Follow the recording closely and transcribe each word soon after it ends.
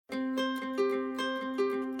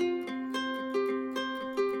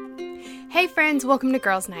Hey friends, welcome to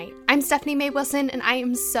Girls Night. I'm Stephanie Mae Wilson, and I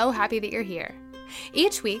am so happy that you're here.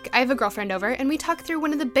 Each week, I have a girlfriend over, and we talk through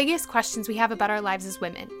one of the biggest questions we have about our lives as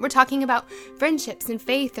women. We're talking about friendships and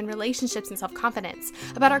faith and relationships and self-confidence,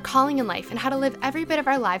 about our calling in life and how to live every bit of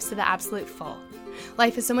our lives to the absolute full.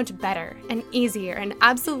 Life is so much better and easier and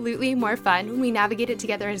absolutely more fun when we navigate it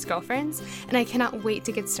together as girlfriends, and I cannot wait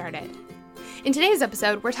to get started. In today's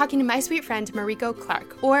episode, we're talking to my sweet friend Mariko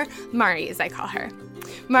Clark, or Mari as I call her.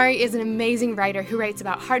 Mari is an amazing writer who writes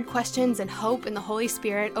about hard questions and hope and the Holy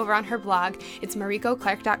Spirit over on her blog. It's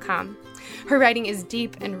marikoclark.com. Her writing is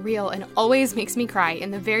deep and real and always makes me cry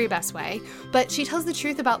in the very best way, but she tells the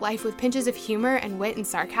truth about life with pinches of humor and wit and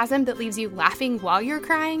sarcasm that leaves you laughing while you're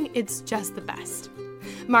crying. It's just the best.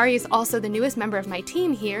 Mari is also the newest member of my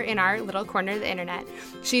team here in our little corner of the internet.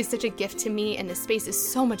 She is such a gift to me, and this space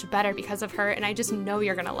is so much better because of her, and I just know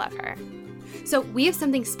you're going to love her. So we have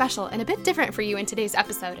something special and a bit different for you in today's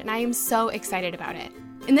episode, and I am so excited about it.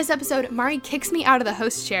 In this episode, Mari kicks me out of the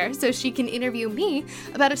host chair so she can interview me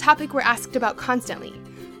about a topic we're asked about constantly: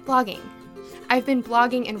 blogging. I've been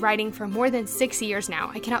blogging and writing for more than 6 years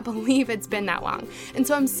now. I cannot believe it's been that long, and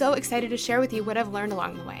so I'm so excited to share with you what I've learned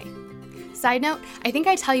along the way. Side note, I think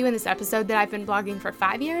I tell you in this episode that I've been blogging for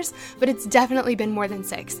 5 years, but it's definitely been more than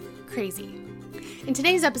 6. Crazy. In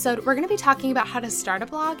today's episode, we're going to be talking about how to start a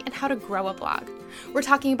blog and how to grow a blog. We're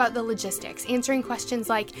talking about the logistics, answering questions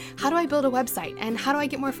like, how do I build a website, and how do I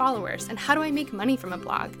get more followers, and how do I make money from a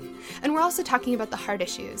blog? And we're also talking about the hard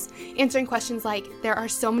issues, answering questions like, there are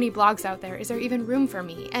so many blogs out there, is there even room for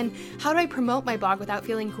me? And how do I promote my blog without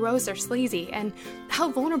feeling gross or sleazy? And how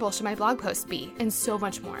vulnerable should my blog posts be? And so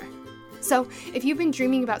much more. So if you've been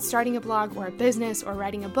dreaming about starting a blog or a business or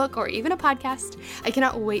writing a book or even a podcast, I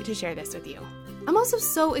cannot wait to share this with you. I'm also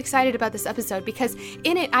so excited about this episode because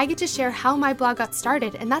in it, I get to share how my blog got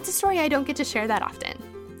started, and that's a story I don't get to share that often.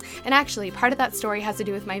 And actually, part of that story has to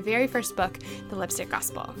do with my very first book, The Lipstick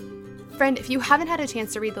Gospel. Friend, if you haven't had a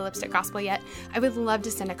chance to read The Lipstick Gospel yet, I would love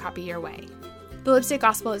to send a copy your way. The Lipstick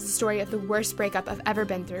Gospel is the story of the worst breakup I've ever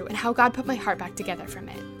been through and how God put my heart back together from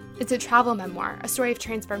it. It's a travel memoir, a story of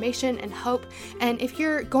transformation and hope, and if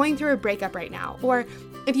you're going through a breakup right now, or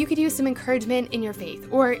if you could use some encouragement in your faith,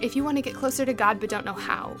 or if you want to get closer to God but don't know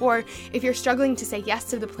how, or if you're struggling to say yes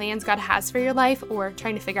to the plans God has for your life, or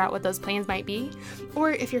trying to figure out what those plans might be,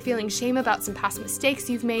 or if you're feeling shame about some past mistakes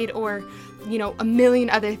you've made, or, a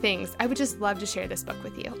million other things, I would just love to share this book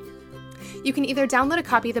with you. You can either download a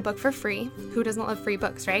copy of the book for free. Who doesn't love free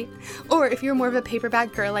books, right? Or if you're more of a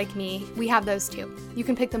paperback girl like me, we have those too. You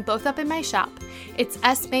can pick them both up in my shop. It's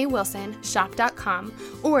smaywilsonshop.com,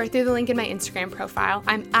 or through the link in my Instagram profile.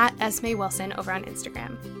 I'm at smaywilson over on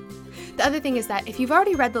Instagram. The other thing is that if you've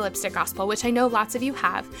already read The Lipstick Gospel, which I know lots of you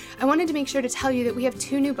have, I wanted to make sure to tell you that we have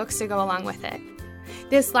 2 new books to go along with it.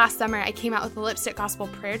 This last summer, I came out with a Lipstick Gospel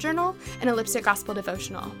prayer journal and a Lipstick Gospel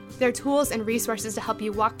devotional. They're tools and resources to help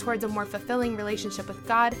you walk towards a more fulfilling relationship with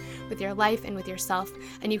God, with your life, and with yourself,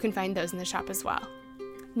 and you can find those in the shop as well.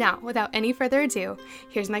 Now, without any further ado,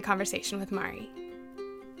 here's my conversation with Mari.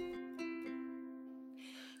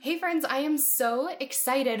 Hey friends, I am so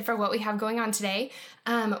excited for what we have going on today.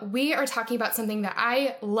 We are talking about something that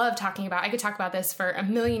I love talking about. I could talk about this for a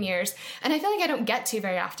million years, and I feel like I don't get to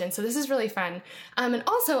very often, so this is really fun. And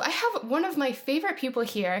also, I have one of my favorite people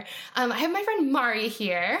here. I have my friend Mari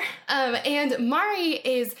here, and Mari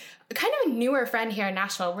is kind of a newer friend here in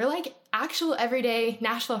Nashville. We're like actual everyday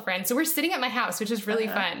Nashville friends, so we're sitting at my house, which is really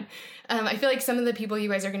fun. I feel like some of the people you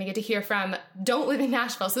guys are going to get to hear from don't live in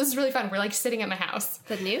Nashville, so this is really fun. We're like sitting at my house.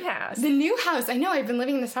 The new house. The new house. I know, I've been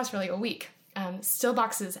living in this house for like a week. Still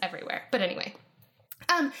boxes everywhere. But anyway.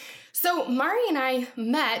 So Mari and I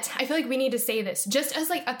met, I feel like we need to say this, just as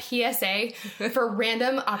like a PSA for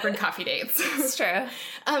random awkward coffee dates. It's true.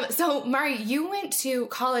 So Mari, you went to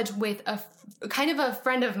college with a kind of a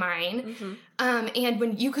friend of mine. Mm-hmm. And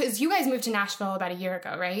because you guys moved to Nashville about a year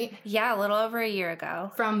ago, right? Yeah, a little over a year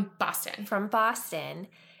ago. From Boston.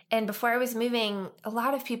 And before I was moving, a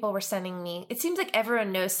lot of people were sending me, it seems like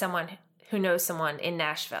everyone knows someone who knows someone in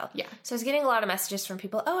Nashville. Yeah. So I was getting a lot of messages from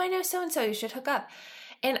people, oh, I know so-and-so, you should hook up.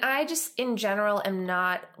 And I just, in general, am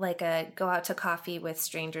not like a go out to coffee with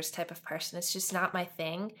strangers type of person. It's just not my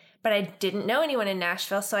thing. But I didn't know anyone in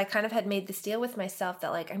Nashville, so I kind of had made this deal with myself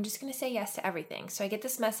that, like, I'm just going to say yes to everything. So I get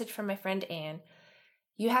this message from my friend Anne.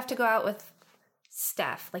 You have to go out with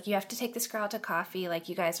Steph. Like, you have to take this girl out to coffee. Like,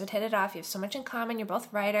 you guys would hit it off. You have so much in common. You're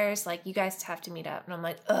both writers. Like, you guys have to meet up. And I'm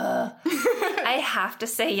like, ugh. I have to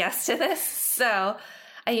say yes to this. So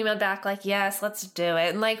I emailed back like, yes, let's do it.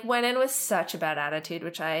 And like went in with such a bad attitude,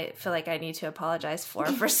 which I feel like I need to apologize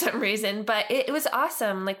for some reason. But it was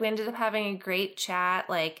awesome. Like we ended up having a great chat.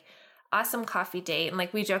 Like awesome coffee date. And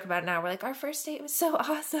like we joke about it now. We're like, our first date was so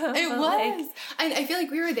awesome. It But, was. like, And I feel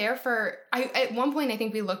like we were there at one point, I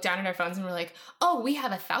think we looked down at our phones and we're like, oh, we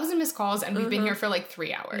have 1,000 missed calls and we've been here for like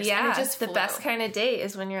 3 hours. yeah, and it just the flew. best kind of date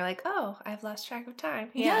is when you're like, oh, I've lost track of time.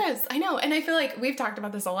 Yeah. Yes, I know. And I feel like we've talked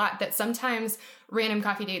about this a lot, that sometimes random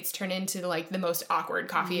coffee dates turn into like the most awkward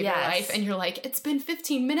coffee of your life. And you're like, it's been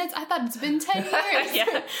 15 minutes. I thought it's been 10 years.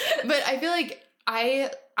 Yeah. But I feel like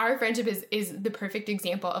our friendship is the perfect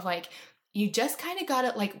example of like, you just kind of got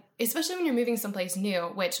to like, especially when you're moving someplace new,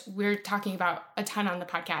 which we're talking about a ton on the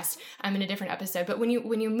podcast in a different episode. But when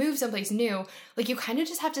you move someplace new, like you kind of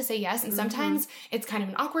just have to say yes. And sometimes it's kind of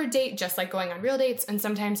an awkward date, just like going on real dates. And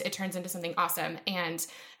sometimes it turns into something awesome. And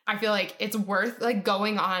I feel like it's worth like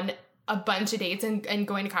going on a bunch of dates and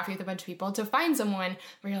going to coffee with a bunch of people to find someone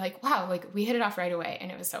where you're like, wow, like we hit it off right away.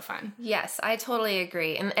 And it was so fun. Yes, I totally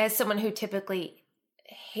agree. And as someone who typically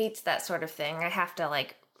hates that sort of thing, I have to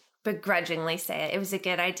like begrudgingly say it. It was a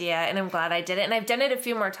good idea and I'm glad I did it. And I've done it a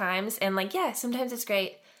few more times and like, yeah, sometimes it's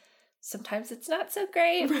great. Sometimes it's not so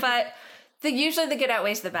great, but usually the good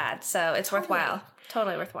outweighs the bad. So it's worthwhile.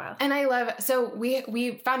 Totally worthwhile. And I love, so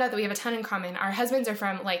we found out that we have a ton in common. Our husbands are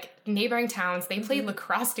from like neighboring towns. They played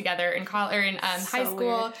lacrosse together in high school.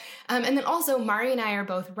 Weird. And then also Mari and I are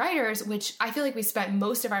both writers, which I feel like we spent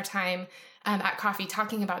most of our time at coffee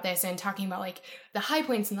talking about this and talking about like the high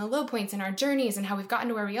points and the low points in our journeys and how we've gotten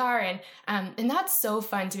to where we are. And that's so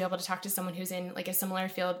fun to be able to talk to someone who's in like a similar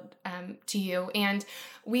field to you. And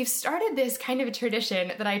we've started this kind of a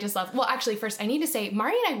tradition that I just love. Well, actually, first I need to say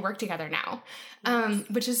Mari and I work together now,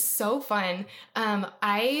 which is so fun.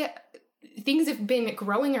 Things have been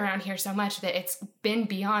growing around here so much that it's been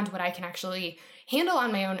beyond what I can actually handle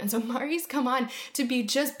on my own. And so Mari's come on to be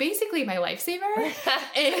just basically my lifesaver.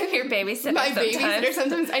 And your babysitter my sometimes. babysitter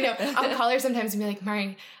sometimes. I know. I'll call her sometimes and be like,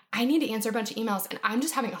 Mari, I need to answer a bunch of emails and I'm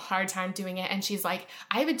just having a hard time doing it. And she's like,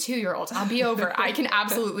 I have a 2-year-old. I'll be over. I can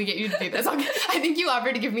absolutely get you to do this. I think you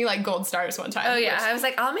offered to give me like gold stars one time. Oh yeah. I was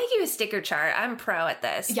like, I'll make you a sticker chart. I'm pro at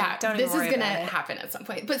this. Yeah. Don't this even worry is going to about it. happen at some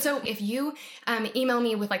point. But so if you email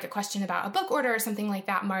me with like a question about a book order or something like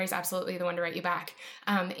that, Mari's absolutely the one to write you back.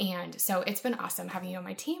 And so it's been awesome having you on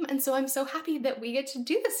my team. And so I'm so happy that we get to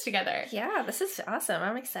do this together. Yeah, this is awesome.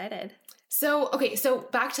 I'm excited. So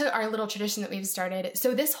back to our little tradition that we've started.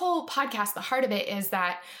 So this whole podcast, the heart of it is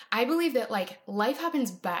that I believe that like life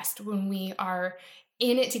happens best when we are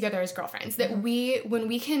in it together as girlfriends, that when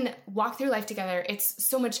we can walk through life together, it's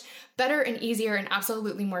so much better and easier and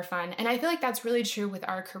absolutely more fun. And I feel like that's really true with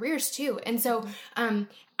our careers too. And so,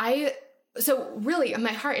 So really,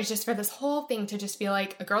 my heart is just for this whole thing to just feel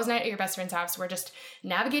like a girls' night at your best friend's house. We're just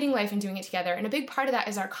navigating life and doing it together. And a big part of that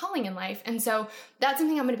is our calling in life. And so that's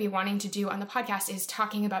something I'm going to be wanting to do on the podcast, is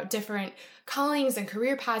talking about different callings and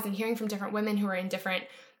career paths and hearing from different women who are in different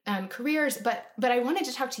careers. But I wanted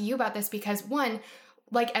to talk to you about this because, one,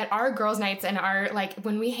 like at our girls' nights and our, like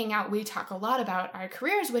when we hang out, we talk a lot about our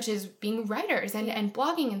careers, which is being writers and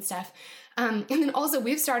blogging and stuff. And then also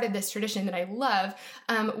we've started this tradition that I love,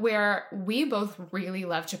 where we both really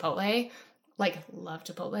love Chipotle, like love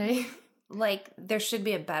Chipotle. Like there should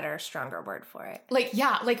be a better, stronger word for it. Like,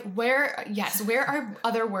 yeah, like where are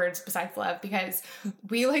other words besides love? Because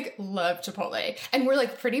we like love Chipotle and we're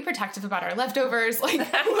like pretty protective about our leftovers. Like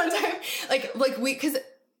one time, because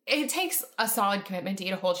it takes a solid commitment to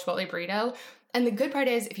eat a whole Chipotle burrito. And the good part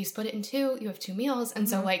is if you split it in two, you have 2 meals. And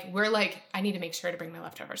so like, we're like, I need to make sure to bring my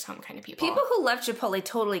leftovers home kind of people. People who love Chipotle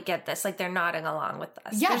totally get this. Like they're nodding along with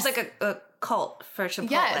us. Yes. There's like a cult for Chipotle.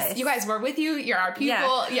 Yes. You guys, we're with you. You're our people.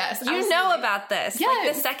 Yeah. Yes. You absolutely. know about this. Yes.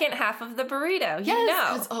 Like the second half of the burrito. Yes. You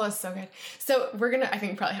know. It's so good. So we're going to, I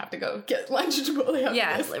think, probably have to go get lunch at Chipotle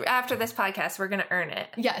after this. After this podcast, we're going to earn it.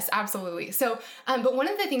 Yes, absolutely. So, but one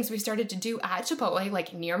of the things we started to do at Chipotle,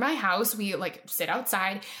 like near my house, we like sit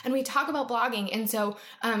outside and we talk about blogging. And so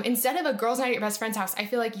instead of a girls' night at your best friend's house, I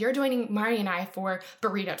feel like you're joining Mari and I for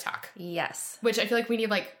burrito talk. Yes. Which I feel like we need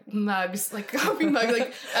like mugs, like coffee mugs,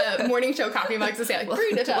 like morning show coffee mugs to say like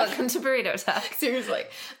burrito talk. Welcome to Burrito Talk. Seriously.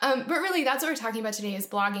 But really that's what we're talking about today is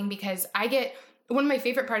blogging, because one of my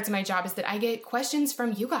favorite parts of my job is that I get questions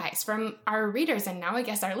from you guys, from our readers, and now I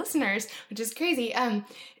guess our listeners, which is crazy,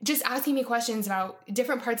 just asking me questions about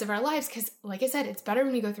different parts of our lives, because like I said, it's better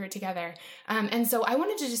when we go through it together. And so I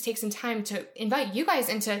wanted to just take some time to invite you guys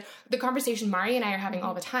into the conversation Mari and I are having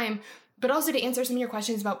all the time, but also to answer some of your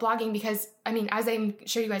questions about blogging, because, I mean, as I'm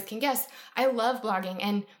sure you guys can guess, I love blogging,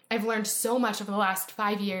 and I've learned so much over the last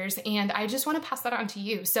 5 years, and I just want to pass that on to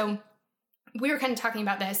you. So we were kind of talking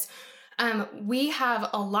about this. We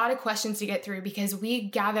have a lot of questions to get through because we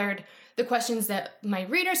gathered the questions that my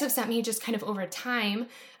readers have sent me just kind of over time.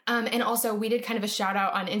 And also we did kind of a shout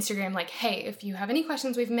out on Instagram, like, hey, if you have any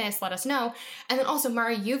questions we've missed, let us know. And then also,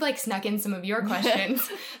 Mari, you've like snuck in some of your questions.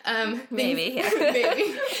 Maybe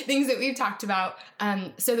things that we've talked about,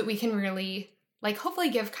 so that we can really like hopefully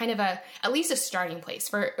give kind of at least a starting place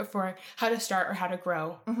for how to start or how to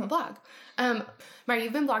grow a blog. Mari,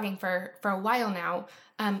 you've been blogging for a while now.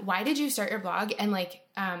 Why did you start your blog? And like,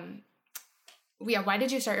 why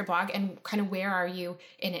did you start your blog, and kind of where are you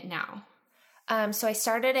in it now? So I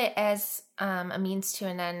started it as a means to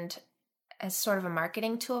an end, as sort of a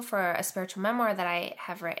marketing tool for a spiritual memoir that I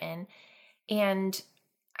have written. And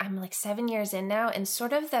I'm like 7 years in now, and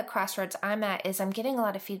sort of the crossroads I'm at is I'm getting a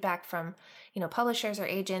lot of feedback from, publishers or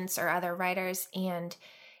agents or other writers, and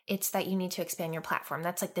it's that you need to expand your platform.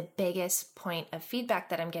 That's like the biggest point of feedback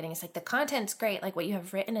that I'm getting. Is like the content's great, like what you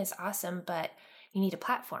have written is awesome, but you need a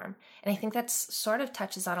platform. And I think that's sort of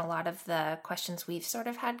touches on a lot of the questions we've sort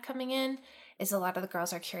of had coming in, is a lot of the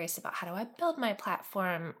girls are curious about, how do I build my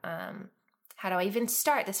platform? How do I even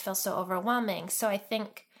start? This feels so overwhelming. So I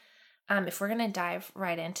think if we're going to dive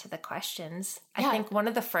right into the questions, I think one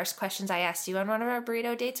of the first questions I asked you on one of our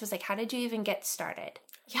burrito dates was like, how did you even get started?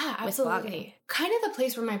 Yeah, absolutely. Kind of the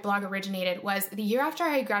place where my blog originated was the year after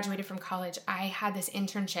I graduated from college. I had this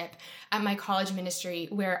internship at my college ministry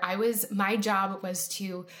where my job was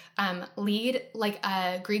to lead like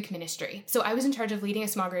a Greek ministry. So I was in charge of leading a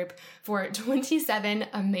small group for 27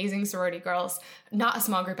 amazing sorority girls, not a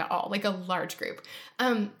small group at all, like a large group.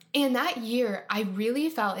 And that year I really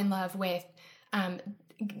fell in love with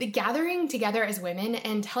the gathering together as women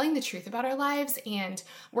and telling the truth about our lives and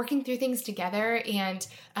working through things together, and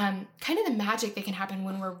kind of the magic that can happen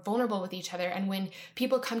when we're vulnerable with each other, and when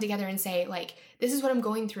people come together and say, like, this is what I'm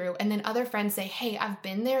going through. And then other friends say, hey, I've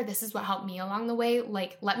been there. This is what helped me along the way.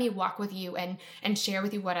 Like, let me walk with you and share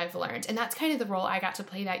with you what I've learned. And that's kind of the role I got to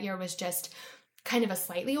play that year, was just kind of a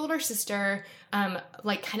slightly older sister,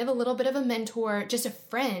 like kind of a little bit of a mentor, just a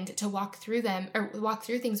friend to walk through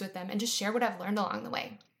things with them and just share what I've learned along the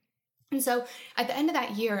way. And so at the end of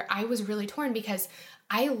that year, I was really torn because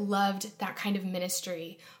I loved that kind of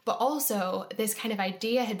ministry, but also this kind of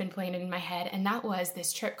idea had been planted in my head, and that was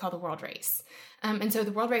this trip called the World Race. And so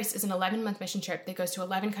the World Race is an 11-month mission trip that goes to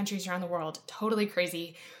 11 countries around the world, totally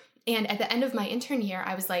crazy. And at the end of my intern year,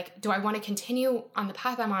 I was like, do I want to continue on the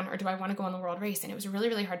path I'm on, or do I want to go on the World Race? And it was a really,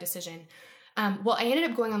 really hard decision. Well, I ended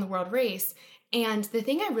up going on the World Race. And the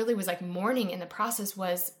thing I really was like mourning in the process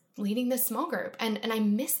was leading this small group. And I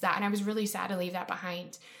missed that. And I was really sad to leave that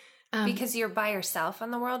behind. Because you're by yourself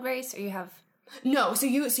on the World Race, or you have... No. So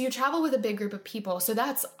you travel with a big group of people. So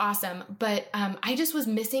that's awesome. But I just was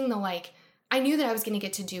missing the like... I knew that I was going to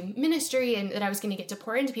get to do ministry and that I was going to get to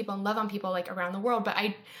pour into people and love on people like around the world. But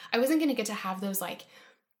I wasn't going to get to have those like,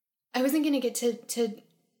 I wasn't going to get to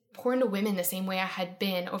pour into women the same way I had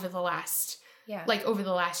been over the last year.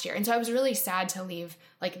 And so I was really sad to leave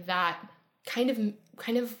like that kind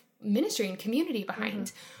of ministry and community behind.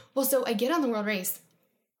 Mm-hmm. Well, so I get on the World Race,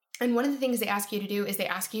 and one of the things they ask you to do is they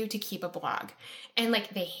ask you to keep a blog, and like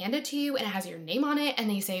they hand it to you and it has your name on it. And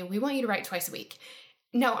they say, we want you to write twice a week.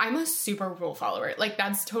 Now, I'm a super rule follower. Like,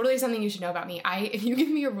 that's totally something you should know about me. If you give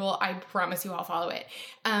me a rule, I promise you I'll follow it.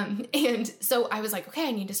 And so I was like, okay,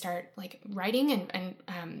 I need to start like writing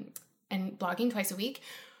and blogging twice a week,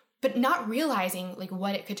 but not realizing like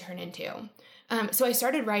what it could turn into. So I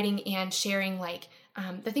started writing and sharing like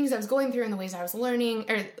the things I was going through and the ways I was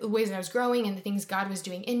learning, or the ways that I was growing, and the things God was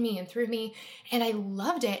doing in me and through me. And I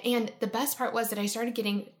loved it. And the best part was that I started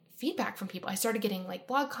getting feedback from people. I started getting like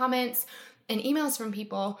blog comments and emails from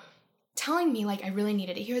people telling me like, I really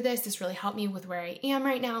needed to hear this. This really helped me with where I am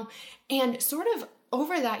right now. And sort of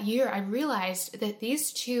over that year, I realized that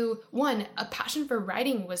these two, one, a passion for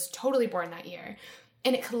writing was totally born that year.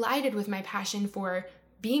 And it collided with my passion for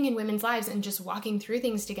being in women's lives and just walking through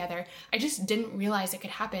things together. I just didn't realize it could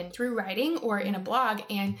happen through writing or in a blog.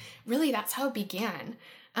 And really that's how it began.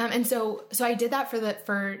 And so I did that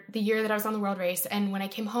for the year that I was on the World Race. And when I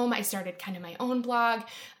came home, I started kind of my own blog.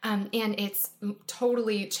 And it's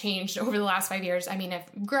totally changed over the last 5 years. I mean,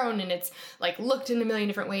 I've grown and it's like looked in a million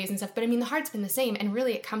different ways and stuff, but I mean, the heart's been the same. And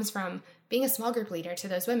really it comes from being a small group leader to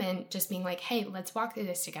those women, just being like, hey, let's walk through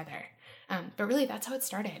this together. But really that's how it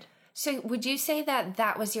started. So would you say that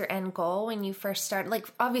that was your end goal when you first started? Like,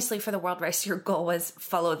 obviously for the World Race, your goal was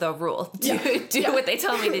follow the rule, do what they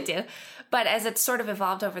told me to do. But as it's sort of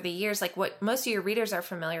evolved over the years, like what most of your readers are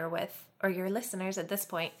familiar with, or your listeners at this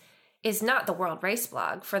point, is not the World Race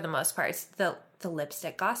blog for the most part. It's the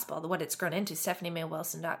Lipstick Gospel, what it's grown into,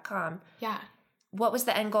 StephanieMayWilson.com. Yeah. what was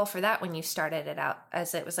the end goal for that when you started it out,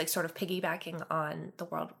 as it was like sort of piggybacking on the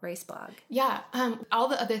World Race blog? Yeah. All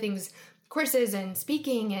the other things, courses and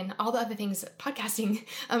speaking and all the other things, podcasting,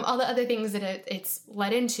 all the other things that it's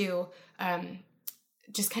led into,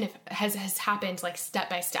 just kind of has happened like step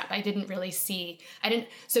by step.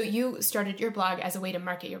 So you started your blog as a way to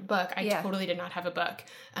market your book. I totally did not have a book,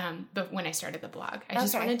 but when I started the blog, I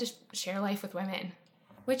just wanted to share life with women.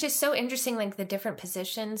 Which is so interesting, like the different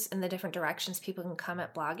positions and the different directions people can come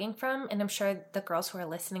at blogging from. And I'm sure the girls who are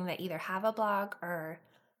listening that either have a blog or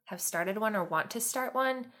have started one or want to start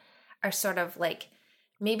one are sort of like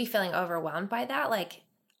maybe feeling overwhelmed by that, like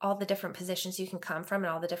all the different positions you can come from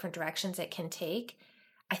and all the different directions it can take.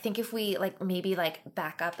 I think if we maybe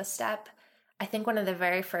back up a step, I think one of the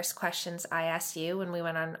very first questions I asked you when we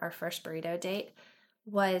went on our first burrito date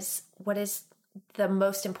was, what is the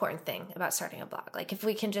most important thing about starting a blog? Like if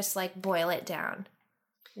we can just boil it down,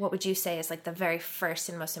 what would you say is the very first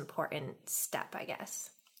and most important step, I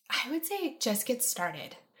guess? I would say just get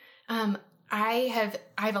started. I have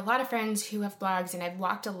a lot of friends who have blogs, and I've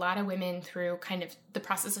walked a lot of women through kind of the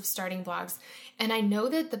process of starting blogs. And I know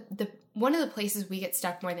that the one of the places we get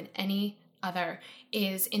stuck more than any other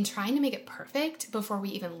is in trying to make it perfect before we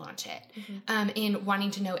even launch it. Mm-hmm. In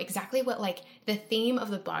wanting to know exactly what the theme of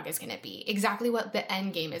the blog is going to be, exactly what the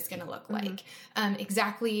end game is going to look like,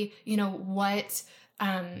 exactly, what,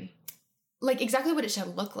 exactly what it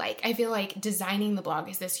should look like. I feel like designing the blog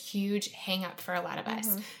is this huge hang up for a lot of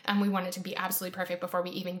us. We want it to be absolutely perfect before we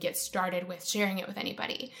even get started with sharing it with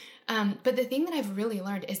anybody. But the thing that I've really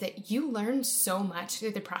learned is that you learn so much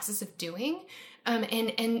through the process of doing.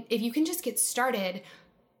 And if you can just get started,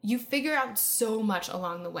 you figure out so much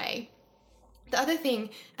along the way. The other thing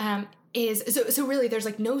is, so really there's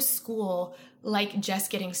no school like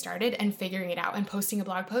just getting started and figuring it out and posting a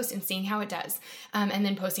blog post and seeing how it does. And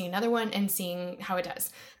then posting another one and seeing how it does.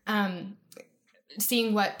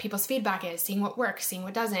 Seeing what people's feedback is, seeing what works, seeing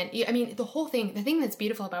what doesn't. I mean, the thing that's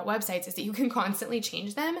beautiful about websites is that you can constantly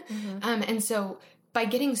change them. And so by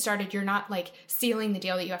getting started, you're not sealing the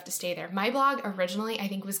deal that you have to stay there. My blog originally, I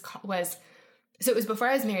think so it was before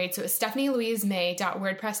I was married. So it was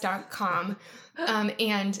stephanielouisemay.wordpress.com.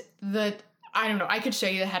 And I don't know, I could show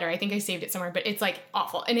you the header. I think I saved it somewhere, but it's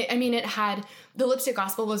awful. And it had, the Lipstick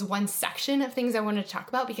Gospel was one section of things I wanted to talk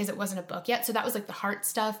about because it wasn't a book yet. So that was the heart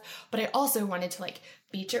stuff. But I also wanted to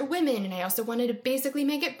feature women, and I also wanted to basically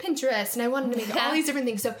make it Pinterest, and I wanted to make all these different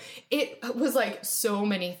things. So it was so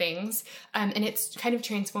many things. And it's kind of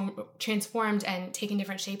transformed and taken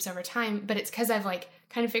different shapes over time. But it's because I've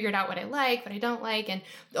kind of figured out what I like, what I don't like. And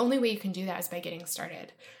the only way you can do that is by getting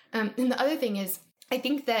started. And the other thing is, I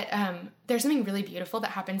think that there's something really beautiful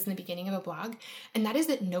that happens in the beginning of a blog, and that is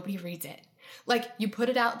that nobody reads it. You put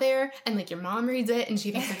it out there, and your mom reads it, and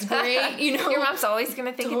she thinks it's great. Your mom's always going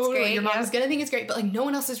to think it's great. Your mom's going to think it's great, but no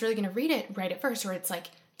one else is really going to read it right at first, or it's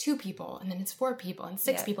 2 people, and then it's 4 people, and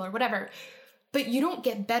 6 people, or whatever. But you don't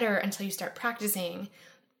get better until you start practicing.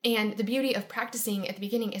 And the beauty of practicing at the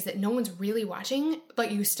beginning is that no one's really watching,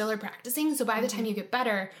 but you still are practicing. So by the time you get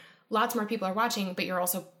better, lots more people are watching, but you're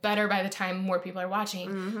also better by the time more people are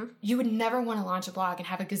watching. You would never want to launch a blog and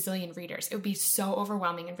have a gazillion readers. It would be so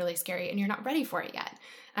overwhelming and really scary, and you're not ready for it yet.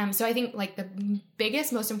 So I think the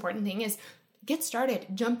biggest, most important thing is get started,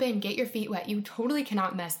 jump in, get your feet wet. You totally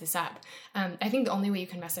cannot mess this up. I think the only way you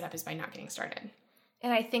can mess it up is by not getting started.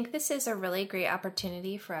 And I think this is a really great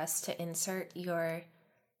opportunity for us to insert your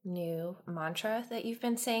new mantra that you've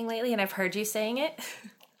been saying lately, and I've heard you saying it.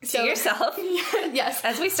 To yourself. Yes.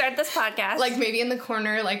 As we start this podcast. Maybe in the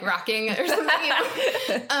corner, rocking or something,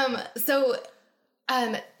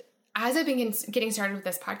 as I've been getting started with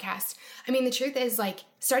this podcast, the truth is,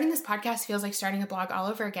 starting this podcast feels like starting a blog all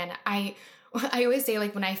over again. I always say,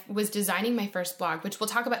 when I was designing my first blog, which we'll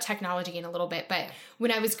talk about technology in a little bit, but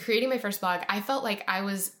when I was creating my first blog, I felt like I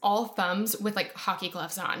was all thumbs with hockey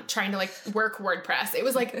gloves on, trying to work WordPress. It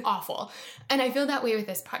was awful. And I feel that way with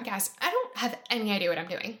this podcast. I don't have any idea what I'm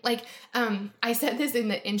doing. I said this in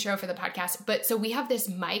the intro for the podcast, but so we have this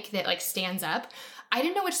mic that stands up. I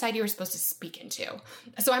didn't know which side you were supposed to speak into.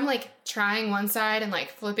 So I'm trying one side and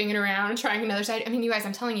flipping it around and trying another side. You guys,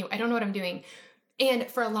 I'm telling you, I don't know what I'm doing.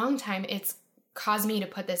 And for a long time, it's caused me to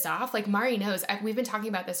put this off. Mari knows, we've been talking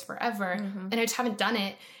about this forever, and I just haven't done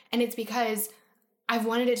it. And it's because I've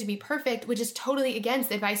wanted it to be perfect, which is totally against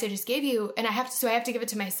the advice I just gave you. And I have to give it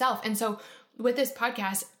to myself. And so with this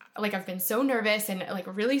podcast, I've been so nervous and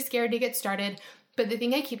really scared to get started. But the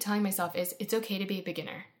thing I keep telling myself is it's okay to be a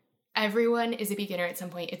beginner. Everyone is a beginner at some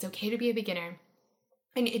point. It's okay to be a beginner.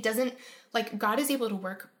 And it doesn't, God is able to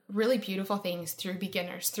work really beautiful things through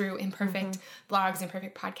beginners, through imperfect blogs,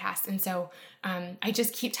 imperfect podcasts. And so I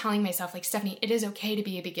just keep telling myself, like, Stephanie, it is okay to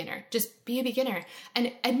be a beginner. Just be a beginner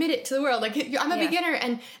and admit it to the world. Like, I'm a beginner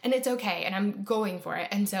and it's okay. And I'm going for it.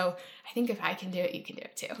 And so I think if I can do it, you can do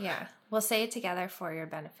it too. Yeah. We'll say it together for your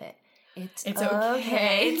benefit. It's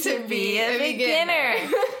okay to be a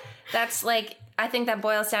beginner. That's like, I think that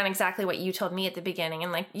boils down exactly what you told me at the beginning.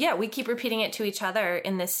 And like, yeah, we keep repeating it to each other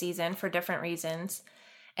in this season for different reasons.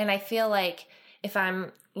 And I feel like if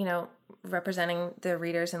I'm, representing the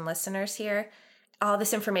readers and listeners here, all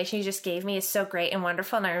this information you just gave me is so great and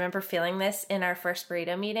wonderful. And I remember feeling this in our first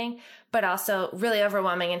burrito meeting, but also really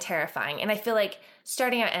overwhelming and terrifying. And I feel like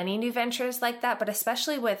starting out any new ventures like that, but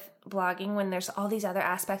especially with blogging, when there's all these other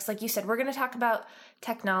aspects, like you said, we're going to talk about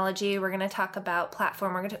technology. We're going to talk about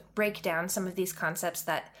platform. We're going to break down some of these concepts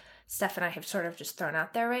that Steph and I have sort of just thrown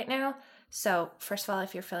out there right now. So first of all,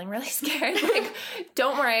 if you're feeling really scared, like,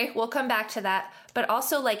 don't worry, we'll come back to that. But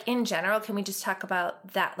also, like, in general, can we just talk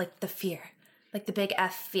about that, like the fear, like the big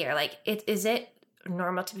F fear? Like, is it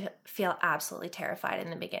normal to feel absolutely terrified in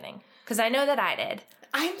the beginning? Because I know that I did.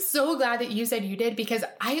 I'm so glad that you said you did, because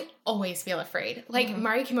I always feel afraid. Like,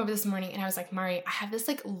 Mari came over this morning and I was like, Mari, I have this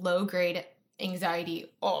like low grade anxiety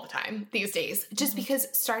all the time these days, just because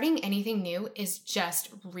starting anything new is just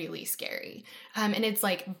really scary. And it's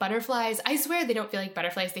like butterflies. I swear they don't feel like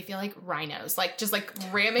butterflies. They feel like rhinos, like just like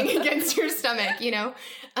ramming against your stomach,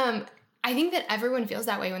 I think that everyone feels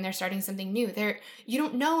that way when they're starting something new. You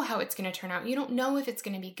don't know how it's going to turn out. You don't know if it's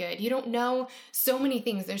going to be good. You don't know so many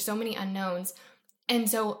things. There's so many unknowns. And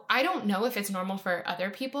so I don't know if it's normal for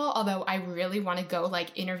other people, although I really want to go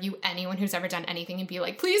like interview anyone who's ever done anything and be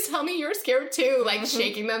like, please tell me you're scared too, like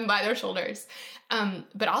shaking them by their shoulders.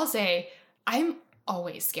 But I'll say I'm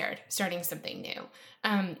always scared starting something new.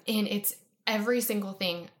 And it's every single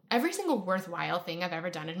worthwhile thing I've ever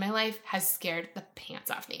done in my life has scared the pants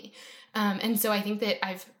off me. And so I think that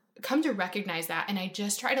I've come to recognize that, and I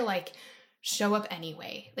just try to like show up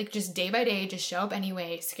anyway, like just day by day, just show up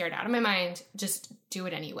anyway, scared out of my mind, just do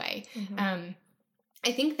it anyway.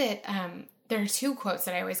 I think that there are two quotes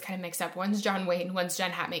that I always kind of mix up. One's John Wayne, one's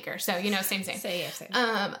Jen Hatmaker. So, same. Same.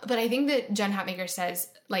 But I think that Jen Hatmaker says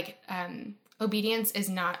like, obedience is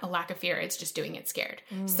not a lack of fear. It's just doing it scared.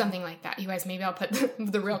 Something like that. You guys, maybe I'll put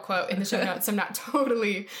the real quote in the show notes. I'm not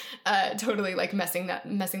totally like messing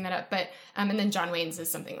that up. But, and then John Wayne's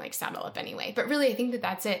is something like saddle up anyway. But really, I think that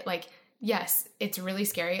that's it. Like, yes, it's really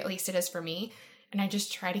scary. At least it is for me. And I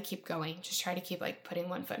just try to keep going. Just try to keep like putting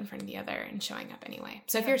one foot in front of the other and showing up anyway.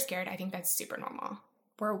 So if you're scared, I think that's super normal.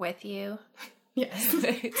 We're with you. Yes.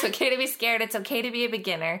 It's okay to be scared. It's okay to be a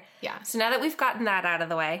beginner. Yeah. So now that we've gotten that out of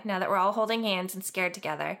the way, now that we're all holding hands and scared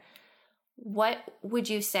together, what would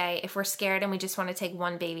you say if we're scared and we just want to take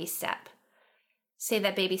one baby step? Say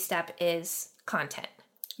that baby step is content.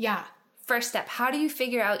 Yeah. First step, how do you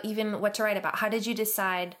figure out even what to write about? How did you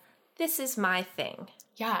decide this is my thing?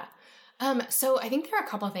 Yeah. So I think there are a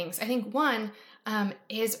couple of things. I think one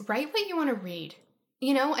is write what you want to read.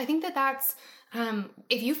 I think that that's,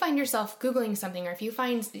 if you find yourself Googling something, or if you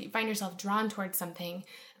find yourself drawn towards something,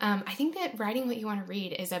 I think that writing what you want to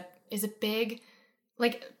read is a big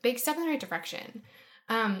step in the right direction.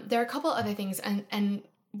 There are a couple other things, and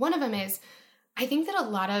one of them is, I think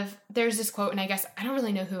that there's this quote, and I guess I don't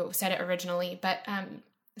really know who said it originally, but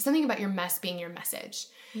something about your mess being your message.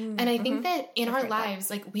 And I think that in our lives,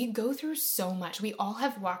 like, we go through so much. We all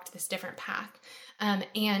have walked this different path.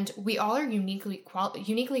 And we all are uniquely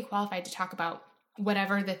qualified to talk about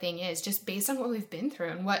whatever the thing is, just based on what we've been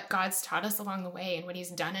through and what God's taught us along the way and what he's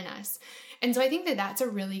done in us. And so I think that that's a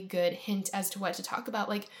really good hint as to what to talk about.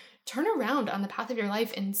 Like, turn around on the path of your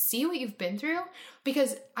life and see what you've been through,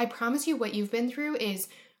 because I promise you what you've been through is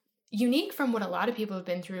unique from what a lot of people have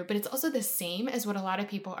been through, but it's also the same as what a lot of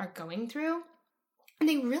people are going through. And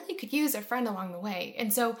they really could use a friend along the way.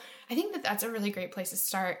 And so I think that that's a really great place to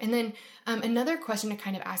start. And then another question to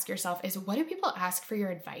kind of ask yourself is, what do people ask for your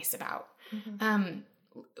advice about?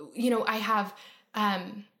 I have,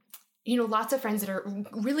 lots of friends that are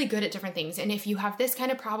really good at different things. And if you have this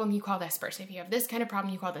kind of problem, you call this person. If you have this kind of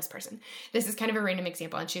problem, you call this person. This is kind of a random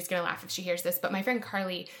example, and she's going to laugh if she hears this. But my friend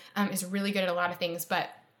Carly is really good at a lot of things. But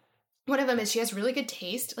one of them is she has really good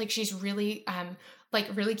taste. Like, she's really,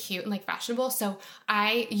 really cute and like fashionable. So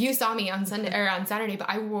you saw me on Saturday, but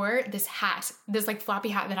I wore this hat, this like floppy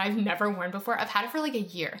hat that I've never worn before. I've had it for like a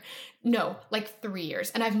year. No, like 3 years.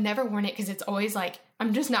 And I've never worn it because it's always like,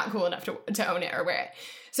 I'm just not cool enough to own it or wear it.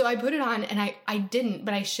 So I put it on, and I didn't,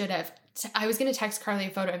 but I should have. I was going to text Carly a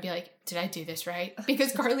photo and be like, did I do this right?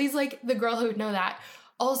 Because Carly's like the girl who would know that.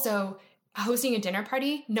 Also, hosting a dinner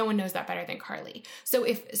party, no one knows that better than Carly. So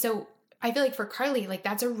I feel like for Carly, like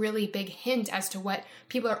that's a really big hint as to what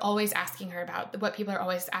people are always asking her about, what people are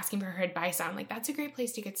always asking for her advice on. Like that's a great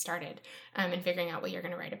place to get started in figuring out what you're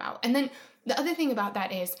going to write about. And then the other thing about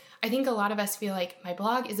that is I think a lot of us feel like my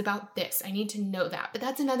blog is about this. I need to know that. But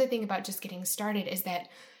that's another thing about just getting started is that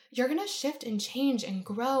you're going to shift and change and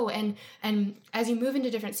grow. And as you move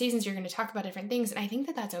into different seasons, you're going to talk about different things. And I think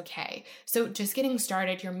that that's okay. So just getting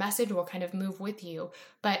started, your message will kind of move with you.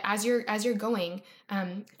 But as you're going,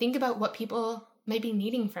 think about what people might be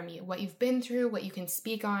needing from you, what you've been through, what you can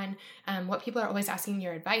speak on, what people are always asking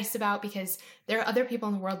your advice about, because there are other people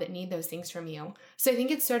in the world that need those things from you. So I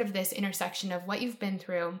think it's sort of this intersection of what you've been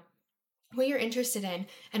through, what you're interested in,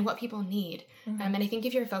 and what people need. Mm-hmm. And I think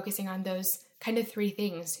if you're focusing on those kind of three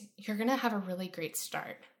things, you're going to have a really great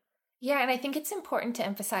start. Yeah, and I think it's important to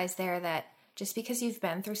emphasize there that just because you've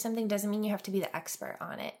been through something doesn't mean you have to be the expert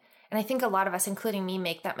on it. And I think a lot of us, including me,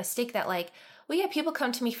 make that mistake that like, well, yeah, people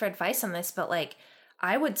come to me for advice on this, but like,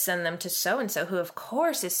 I would send them to so-and-so who, of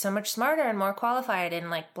course, is so much smarter and more qualified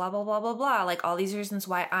and like blah, blah, blah, blah, blah. Like all these reasons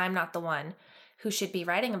why I'm not the one who should be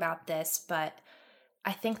writing about this. But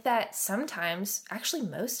I think that sometimes, actually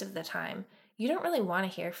most of the time, you don't really want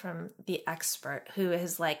to hear from the expert who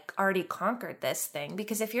has like already conquered this thing,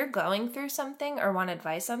 because if you're going through something or want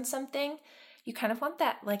advice on something, you kind of want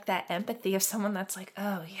that like that empathy of someone that's like,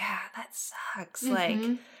 oh yeah, that sucks. Mm-hmm.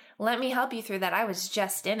 Like, let me help you through that. I was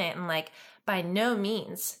just in it and like by no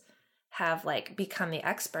means have like become the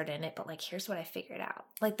expert in it, but like here's what I figured out.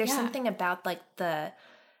 Like there's something about like the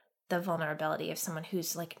vulnerability of someone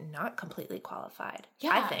who's like not completely qualified.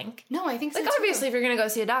 Yeah. I think. No, I think so. Like obviously if you're going to go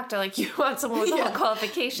see a doctor, like you want someone with all the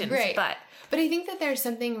qualifications. Right. But I think that there's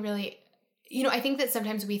something really, I think that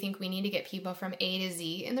sometimes we think we need to get people from A to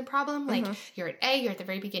Z in the problem. Like you're at A, you're at the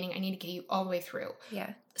very beginning. I need to get you all the way through.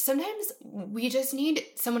 Yeah. Sometimes we just need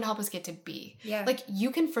someone to help us get to B. Yeah. Like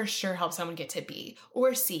you can for sure help someone get to B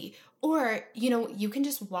or C, or, you can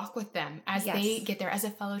just walk with them as they get there as a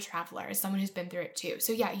fellow traveler, as someone who's been through it too.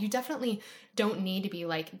 So yeah, you definitely don't need to be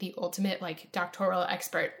like the ultimate like doctoral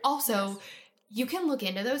expert. Also, you can look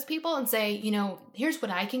into those people and say, here's what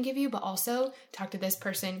I can give you, but also talk to this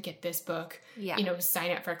person, get this book, sign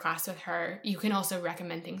up for a class with her. You can also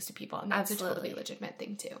recommend things to people, and that's a totally legitimate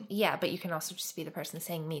thing too. Yeah, but you can also just be the person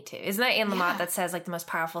saying me too. Isn't that Anne Lamott that says like the most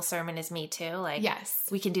powerful sermon is me too? Like, yes,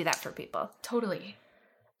 we can do that for people. Totally.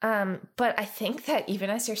 But I think that even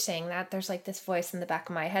as you're saying that, there's like this voice in the back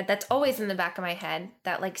of my head that's always in the back of my head,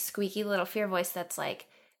 that like squeaky little fear voice that's like,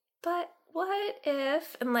 but what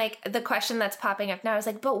if? And like the question that's popping up now is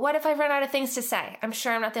like, but what if I run out of things to say? I'm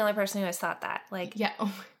sure I'm not the only person who has thought that. Like, yeah.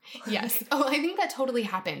 Oh, yes. Oh, I think that totally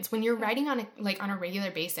happens when you're writing on a regular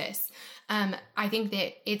basis. I think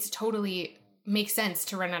that it's totally makes sense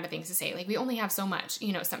to run out of things to say. Like we only have so much,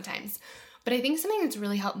 sometimes. But I think something that's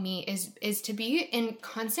really helped me is to be in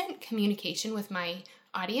constant communication with my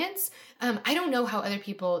audience. I don't know how other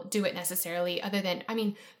people do it necessarily, other than,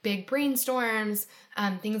 big brainstorms,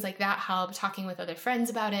 things like that help, talking with other friends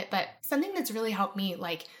about it. But something that's really helped me,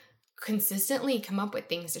 like, consistently come up with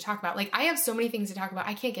things to talk about. Like, I have so many things to talk about,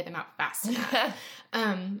 I can't get them out fast enough.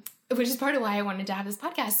 Which is part of why I wanted to have this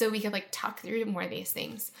podcast, so we could, like, talk through more of these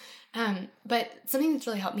things. But something that's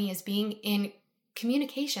really helped me is being in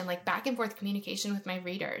communication, like back and forth communication with my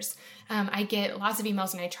readers. I get lots of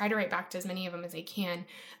emails and I try to write back to as many of them as I can.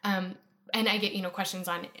 And I get, questions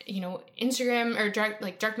on, Instagram or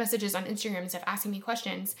direct messages on Instagram and stuff asking me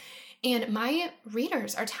questions. And my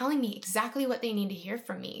readers are telling me exactly what they need to hear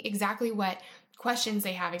from me, exactly what questions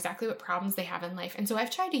they have, exactly what problems they have in life. And so I've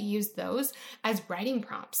tried to use those as writing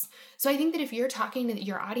prompts. So I think that if you're talking to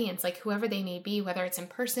your audience, like whoever they may be, whether it's in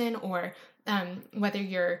person or whether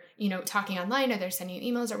you're, talking online or they're sending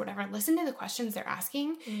you emails or whatever, listen to the questions they're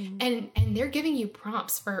asking and they're giving you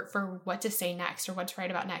prompts for what to say next or what to write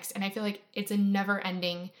about next. And I feel like it's a never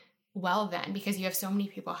ending well then, because you have so many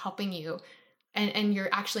people helping you and you're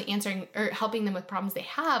actually answering or helping them with problems they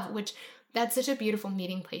have, which that's such a beautiful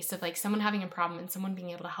meeting place of like someone having a problem and someone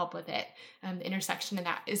being able to help with it. The intersection of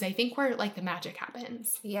that is, I think, where like the magic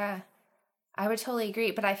happens. Yeah, I would totally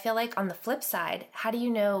agree. But I feel like on the flip side, how do you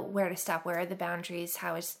know where to stop? Where are the boundaries?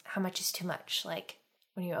 How much is too much? Like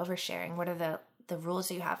when you're oversharing, what are the rules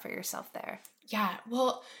you have for yourself there? Yeah,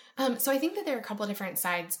 well, so I think that there are a couple of different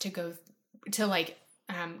sides to go to like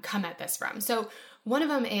come at this from. So one of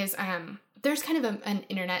them is there's kind of an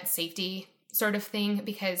internet safety sort of thing,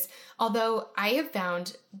 because although I have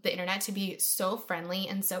found the internet to be so friendly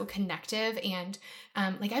and so connective, and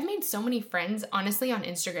like I've made so many friends, honestly, on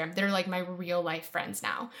Instagram. They're like my real life friends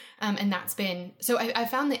now. And that's been, so I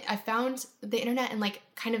found the internet and like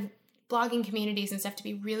kind of blogging communities and stuff to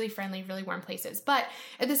be really friendly, really warm places. But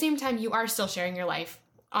at the same time, you are still sharing your life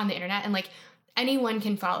on the internet, and like anyone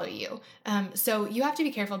can follow you. So you have to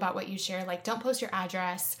be careful about what you share. Like, don't post your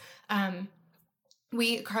address.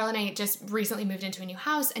 Carl and I just recently moved into a new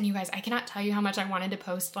house, and you guys, I cannot tell you how much I wanted to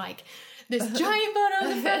post like this giant photo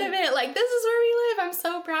on the front of it. Like, this is where we live. I'm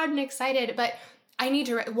so proud and excited. But I need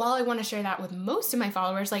to, while I want to share that with most of my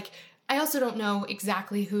followers, like, I also don't know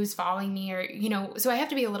exactly who's following me or, so I have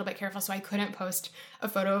to be a little bit careful. So I couldn't post a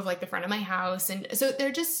photo of like the front of my house. And so there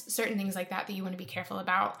are just certain things like that you want to be careful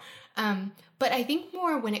about. But I think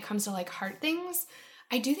more when it comes to like hard things,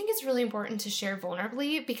 I do think it's really important to share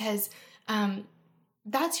vulnerably, because,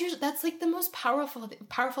 that's like the most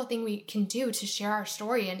powerful thing we can do, to share our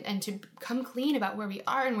story and to come clean about where we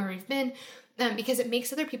are and where we've been. Because it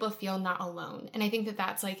makes other people feel not alone. And I think that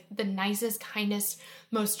that's like the nicest, kindest,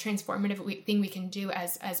 most transformative thing we can do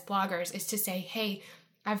as bloggers, is to say, hey,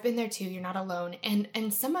 I've been there too. You're not alone.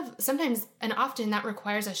 And sometimes and often that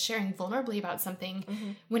requires us sharing vulnerably about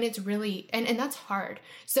something when it's really, and that's hard.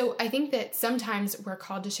 So I think that sometimes we're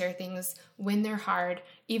called to share things when they're hard,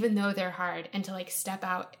 even though they're hard, and to like step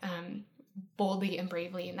out boldly and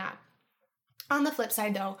bravely in that. On the flip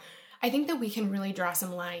side though, I think that we can really draw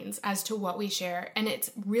some lines as to what we share, and it's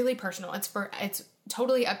really personal. It's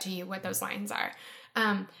totally up to you what those lines are.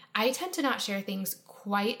 I tend to not share things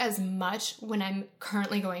quite as much when I'm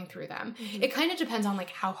currently going through them. It kind of depends on like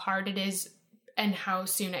how hard it is and how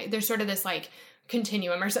soon there's sort of this like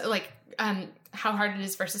continuum, or so, like how hard it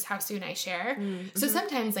is versus how soon I share. So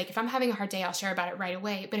sometimes like if I'm having a hard day, I'll share about it right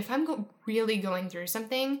away. But if I'm really going through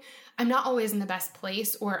something, I'm not always in the best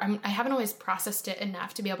place, or I haven't always processed it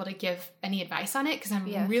enough to be able to give any advice on it, because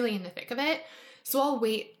I'm really in the thick of it. So I'll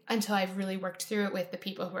wait until I've really worked through it with the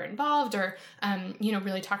people who are involved, or,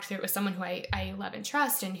 really talked through it with someone who I love and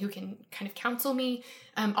trust and who can kind of counsel me.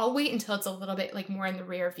 I'll wait until it's a little bit like more in the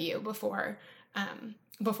rear view before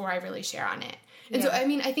I really share on it. And so, I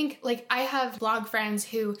mean, I think like I have blog friends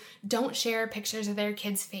who don't share pictures of their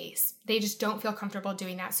kid's face. They just don't feel comfortable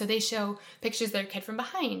doing that. So they show pictures of their kid from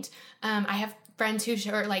behind. I have friends who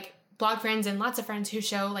show, or like blog friends and lots of friends who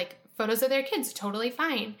show like photos of their kids, totally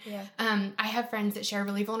fine. I have friends that share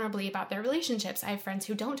really vulnerably about their relationships. I have friends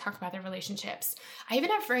who don't talk about their relationships. I even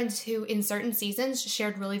have friends who in certain seasons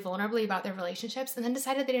shared really vulnerably about their relationships and then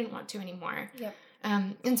decided they didn't want to anymore.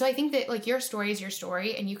 And so I think that like your story is your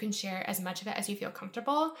story, and you can share as much of it as you feel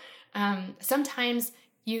comfortable. Sometimes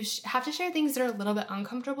you have to share things that are a little bit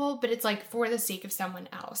uncomfortable, but it's like for the sake of someone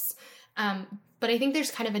else. But I think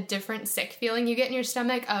there's kind of a different sick feeling you get in your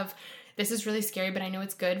stomach of, this is really scary, but I know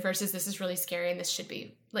it's good, versus this is really scary and this should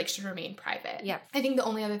remain private. I think the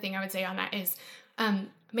only other thing I would say on that is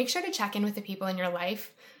make sure to check in with the people in your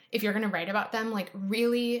life. If you're going to write about them, like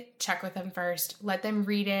really check with them first, let them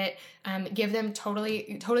read it, give them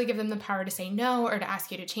totally give them the power to say no or to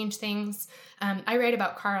ask you to change things. I write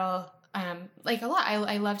about Carl like a lot.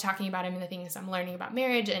 I love talking about him and the things I'm learning about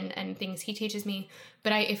marriage and things he teaches me.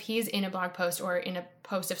 But if he's in a blog post or in a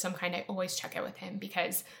post of some kind, I always check it with him,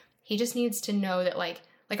 because he just needs to know that like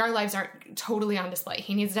our lives aren't totally on display.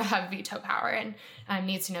 He needs to have veto power and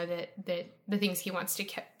needs to know that the things he wants to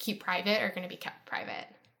keep private are going to be kept private.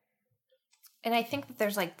 And I think that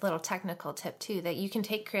there's like little technical tip too, that you can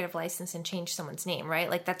take creative license and change someone's name, right?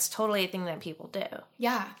 Like that's totally a thing that people do.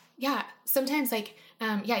 Yeah. Sometimes like,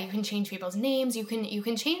 you can change people's names. You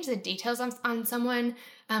can change the details on someone.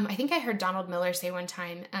 I think I heard Donald Miller say one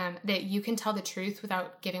time, that you can tell the truth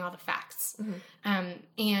without giving all the facts.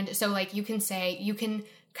 And so like you can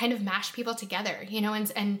kind of mash people together,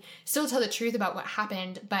 and still tell the truth about what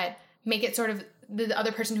happened, but make it sort of the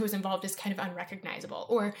other person who was involved is kind of unrecognizable.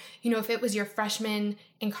 Or, if it was your freshman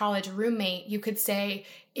in college roommate, you could say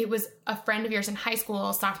it was a friend of yours in high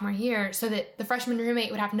school, sophomore year, so that the freshman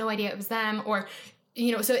roommate would have no idea it was them, or,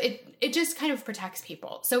 so it just kind of protects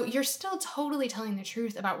people. So you're still totally telling the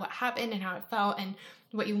truth about what happened and how it felt and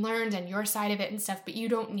what you learned and your side of it and stuff, but you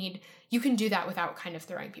can do that without kind of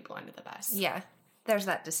throwing people under the bus. Yeah. There's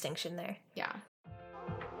that distinction there. Yeah.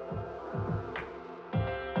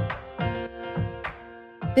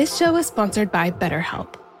 This show is sponsored by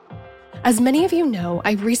BetterHelp. As many of you know,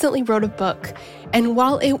 I recently wrote a book, and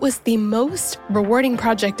while it was the most rewarding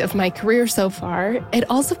project of my career so far, it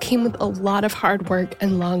also came with a lot of hard work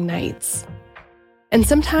and long nights. And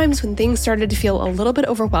sometimes when things started to feel a little bit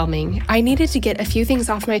overwhelming, I needed to get a few things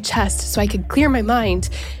off my chest so I could clear my mind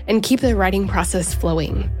and keep the writing process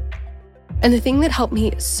flowing. And the thing that helped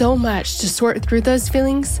me so much to sort through those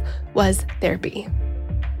feelings was therapy.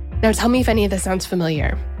 Now tell me if any of this sounds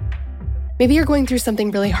familiar. Maybe you're going through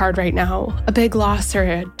something really hard right now, a big loss or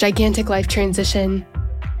a gigantic life transition.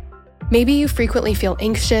 Maybe you frequently feel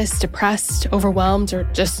anxious, depressed, overwhelmed, or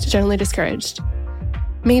just generally discouraged.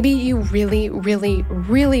 Maybe you really, really,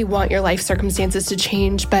 really want your life circumstances to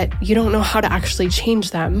change, but you don't know how to actually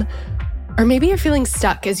change them. Or maybe you're feeling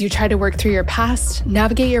stuck as you try to work through your past,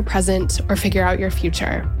 navigate your present, or figure out your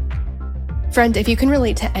future. Friend, if you can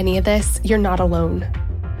relate to any of this, you're not alone.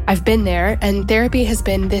 I've been there, and therapy has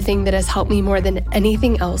been the thing that has helped me more than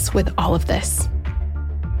anything else with all of this.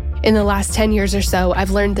 In the last 10 years or so,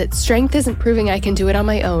 I've learned that strength isn't proving I can do it on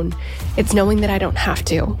my own. It's knowing that I don't have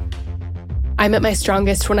to. I'm at my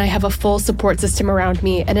strongest when I have a full support system around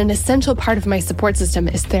me, and an essential part of my support system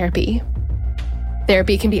is therapy.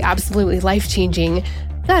 Therapy can be absolutely life-changing.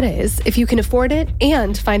 That is, if you can afford it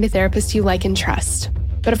and find a therapist you like and trust.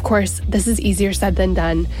 But of course, this is easier said than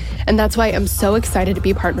done, and that's why I'm so excited to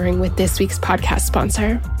be partnering with this week's podcast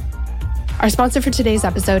sponsor. Our sponsor for today's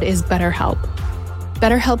episode is BetterHelp.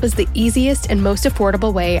 BetterHelp is the easiest and most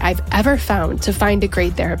affordable way I've ever found to find a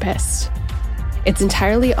great therapist. It's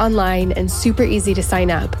entirely online and super easy to sign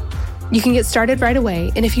up. You can get started right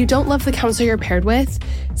away, and if you don't love the counselor you're paired with,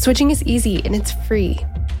 switching is easy and it's free.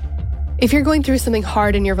 If you're going through something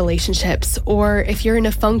hard in your relationships, or if you're in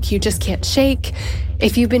a funk you just can't shake,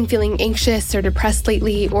 if you've been feeling anxious or depressed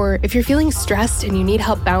lately, or if you're feeling stressed and you need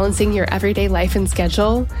help balancing your everyday life and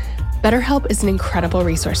schedule, BetterHelp is an incredible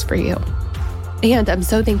resource for you. And I'm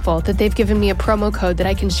so thankful that they've given me a promo code that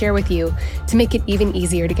I can share with you to make it even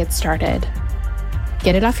easier to get started.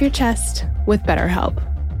 Get it off your chest with BetterHelp.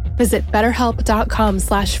 Visit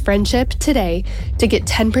betterhelp.com/friendship today to get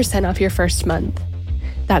 10% off your first month.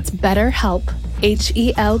 That's BetterHelp,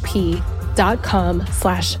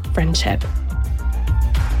 HELP.com/friendship.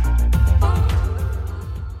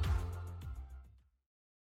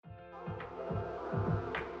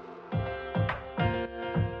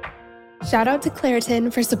 Shout out to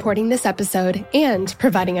Claritin for supporting this episode and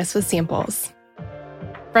providing us with samples.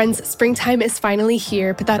 Friends, springtime is finally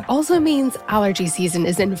here, but that also means allergy season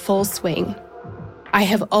is in full swing. I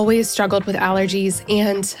have always struggled with allergies,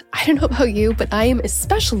 and I don't know about you, but I am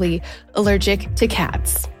especially allergic to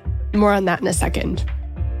cats. More on that in a second.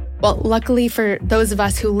 Well, luckily for those of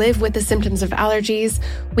us who live with the symptoms of allergies,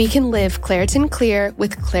 we can live Claritin Clear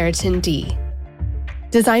with Claritin D.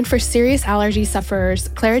 Designed for serious allergy sufferers,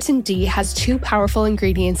 Claritin D has 2 powerful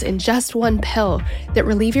ingredients in just one pill that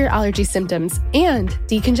relieve your allergy symptoms and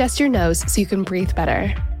decongest your nose so you can breathe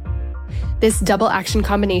better. This double-action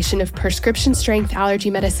combination of prescription-strength allergy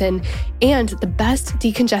medicine and the best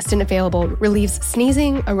decongestant available relieves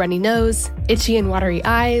sneezing, a runny nose, itchy and watery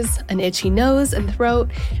eyes, an itchy nose and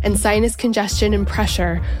throat, and sinus congestion and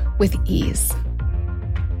pressure with ease.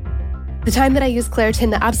 The time that I use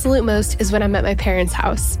Claritin the absolute most is when I'm at my parents'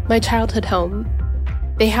 house, my childhood home.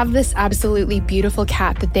 They have this absolutely beautiful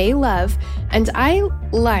cat that they love, and I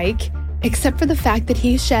like, except for the fact that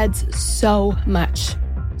he sheds so much.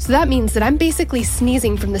 So that means that I'm basically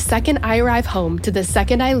sneezing from the second I arrive home to the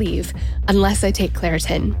second I leave, unless I take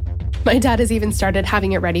Claritin. My dad has even started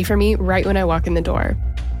having it ready for me right when I walk in the door.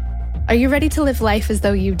 Are you ready to live life as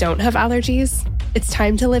though you don't have allergies? It's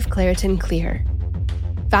time to live Claritin Clear.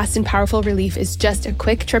 Fast and powerful relief is just a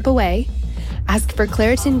quick trip away. Ask for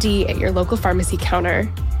Claritin D at your local pharmacy counter.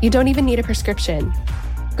 You don't even need a prescription.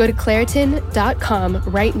 Go to Claritin.com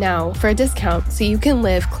right now for a discount so you can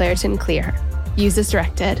live Claritin Clear. Use as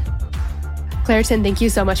directed. Claritin, thank you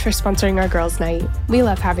so much for sponsoring our girls' night. We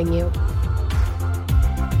love having you.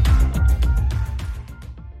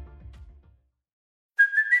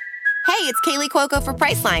 Hey, it's Kaylee Cuoco for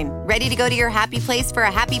Priceline. Ready to go to your happy place for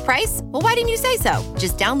a happy price? Well, why didn't you say so?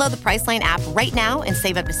 Just download the Priceline app right now and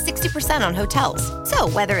save up to 60% on hotels. So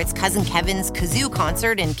whether it's Cousin Kevin's Kazoo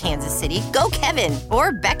Concert in Kansas City, go Kevin,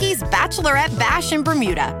 or Becky's Bachelorette Bash in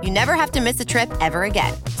Bermuda, you never have to miss a trip ever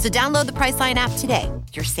again. So download the Priceline app today.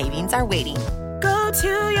 Your savings are waiting. Go to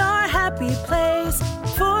your happy place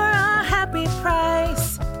for a happy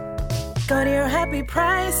price. Go to your happy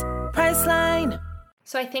price, Priceline.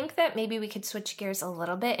 So I think that maybe we could switch gears a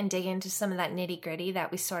little bit and dig into some of that nitty-gritty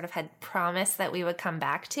that we sort of had promised that we would come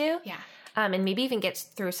back to. Yeah. And maybe even get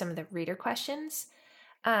through some of the reader questions.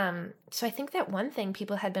 So I think that one thing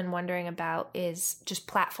people had been wondering about is just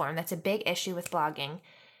platform. That's a big issue with blogging.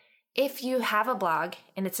 If you have a blog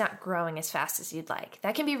and it's not growing as fast as you'd like,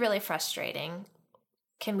 that can be really frustrating.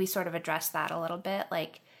 Can we sort of address that a little bit,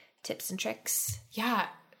 like tips and tricks? Yeah.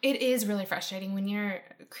 It is really frustrating when you're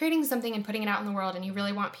creating something and putting it out in the world and you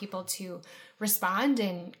really want people to respond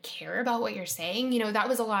and care about what you're saying. You know, that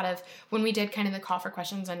was a lot of, when we did kind of the call for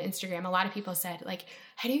questions on Instagram, a lot of people said, like,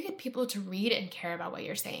 how do you get people to read and care about what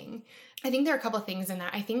you're saying? I think there are a couple of things in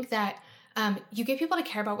that. I think that you get people to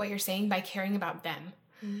care about what you're saying by caring about them.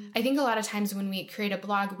 I think a lot of times when we create a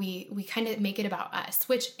blog, we kind of make it about us,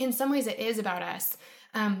 which in some ways it is about us.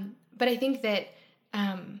 But I think that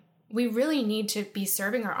we really need to be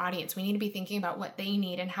serving our audience. We need to be thinking about what they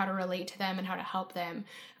need and how to relate to them and how to help them.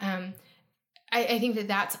 I think that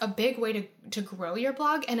that's a big way to grow your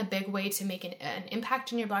blog, and a big way to make an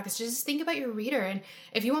impact in your blog is to just think about your reader. And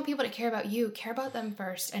if you want people to care about you, care about them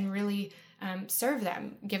first and really serve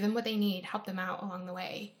them, give them what they need, help them out along the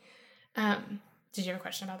way. Did you have a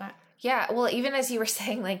question about that? Yeah. Well, even as you were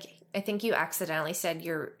saying, like, I think you accidentally said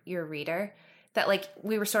your reader, that like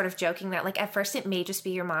we were sort of joking that like at first it may just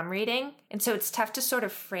be your mom reading. And so it's tough to sort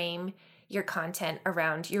of frame your content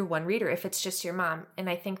around your one reader if it's just your mom. And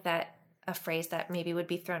I think that a phrase that maybe would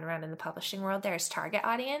be thrown around in the publishing world there is target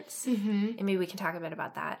audience. And maybe we can talk a bit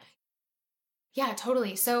about that. Yeah,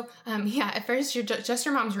 totally. So, at first you're just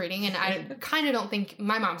your mom's reading, and I kind of don't think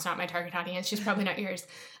my mom's not my target audience. She's probably not yours.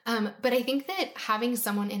 But I think that having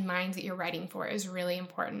someone in mind that you're writing for is really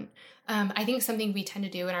important. I think something we tend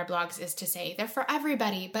to do in our blogs is to say they're for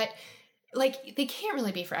everybody, but like they can't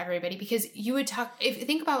really be for everybody, because you would if you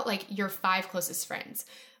think about like your 5 closest friends.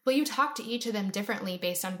 Well, you talk to each of them differently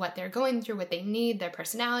based on what they're going through, what they need, their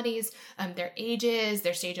personalities, their ages,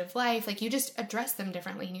 their stage of life. Like you just address them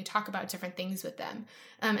differently and you talk about different things with them.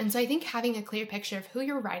 And so I think having a clear picture of who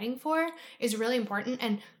you're writing for is really important.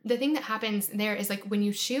 And the thing that happens there is like when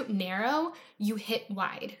you shoot narrow, you hit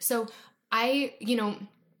wide. So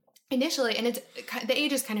initially, and the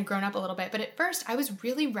age has kind of grown up a little bit, but at first I was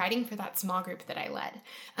really writing for that small group that I led.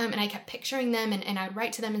 And I kept picturing them and I would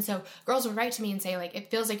write to them. And so girls would write to me and say like, it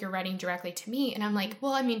feels like you're writing directly to me. And I'm like,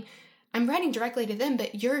 well, I mean, I'm writing directly to them,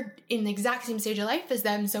 but you're in the exact same stage of life as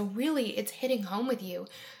them. So really it's hitting home with you.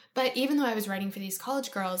 But even though I was writing for these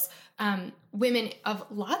college girls, women of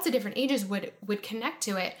lots of different ages would connect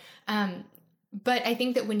to it. But I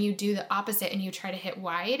think that when you do the opposite and you try to hit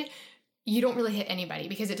wide, you don't really hit anybody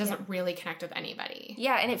because it doesn't really connect with anybody.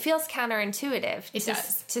 Yeah, and it feels counterintuitive. It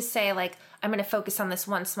does. To say, like, I'm going to focus on this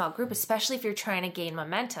one small group, especially if you're trying to gain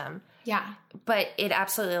momentum. Yeah. But it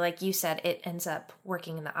absolutely, like you said, it ends up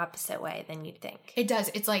working in the opposite way than you'd think. It does.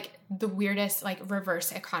 It's like the weirdest, like,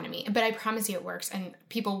 reverse economy. But I promise you it works. And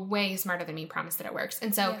people way smarter than me promise that it works.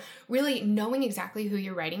 And so really knowing exactly who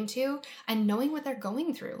you're writing to and knowing what they're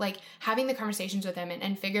going through, like having the conversations with them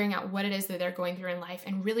and figuring out what it is that they're going through in life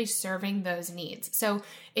and really serving those needs. So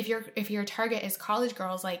if your target is college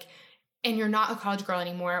girls, like, and you're not a college girl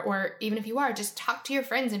anymore, or even if you are, just talk to your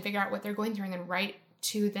friends and figure out what they're going through and then write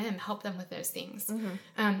to them, help them with those things.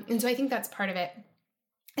 And so I think that's part of it.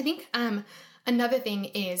 I think another thing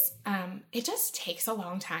is it just takes a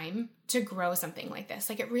long time to grow something like this.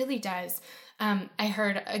 Like it really does. I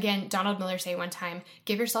heard, again, Donald Miller say one time,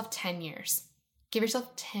 give yourself 10 years. Give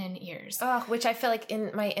yourself 10 years. Oh, which I feel like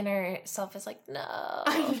in my inner self is like, no,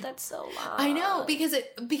 that's so long. I know,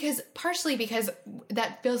 because partially because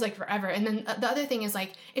that feels like forever. And then the other thing is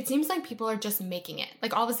like, it seems like people are just making it.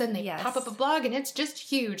 Like all of a sudden they pop up a blog and it's just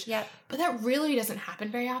huge. Yep. But that really doesn't happen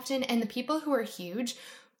very often. And the people who are huge,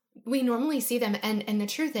 we normally see them. And the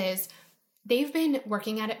truth is they've been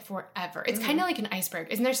working at it forever. It's kind of like an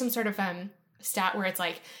iceberg. Isn't there some sort of stat where it's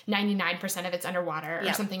like 99% of it's underwater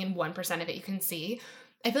or something and 1% of it you can see?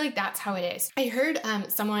 I feel like that's how it is. I heard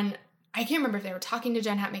someone, I can't remember if they were talking to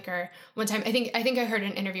Jen Hatmaker one time. I think I heard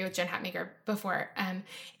an interview with Jen Hatmaker before,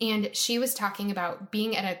 and she was talking about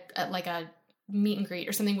being at a meet and greet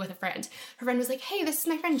or something with a friend. Her friend was like, hey, this is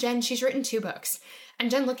my friend Jen. She's written 2 books.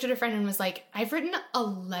 And Jen looked at her friend and was like, I've written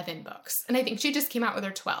 11 books. And I think she just came out with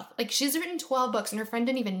her 12th. Like she's written 12 books and her friend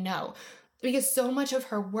didn't even know. Because so much of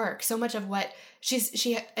her work, so much of what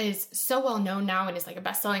she is so well known now and is like a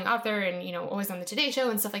best-selling author and, you know, always on the Today Show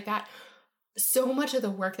and stuff like that. So much of the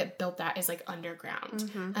work that built that is like underground.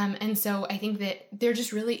 And so I think that there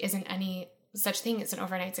just really isn't any such thing as an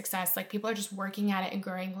overnight success. Like people are just working at it and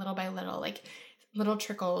growing little by little, like little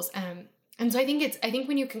trickles. And so I think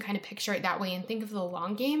when you can kind of picture it that way and think of the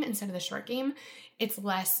long game instead of the short game, it's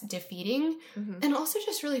less defeating and also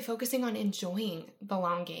just really focusing on enjoying the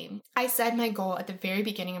long game. I said my goal at the very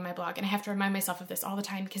beginning of my blog, and I have to remind myself of this all the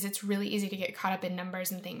time because it's really easy to get caught up in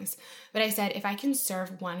numbers and things. But I said, if I can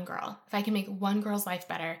serve one girl, if I can make one girl's life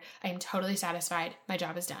better, I am totally satisfied. My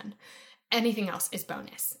job is done. Anything else is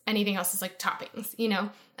bonus. Anything else is like toppings, you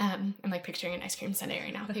know? I'm like picturing an ice cream sundae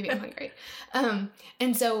right now. Maybe I'm hungry.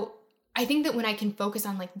 And so I think that when I can focus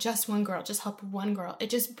on like just one girl, just help one girl, it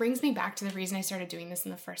just brings me back to the reason I started doing this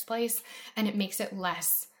in the first place. And it makes it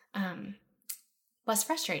less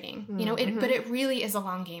frustrating, you know, but it really is a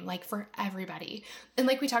long game, like for everybody. And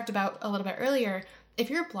like we talked about a little bit earlier, if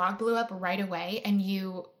your blog blew up right away and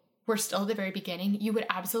you we're still at the very beginning, you would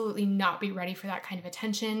absolutely not be ready for that kind of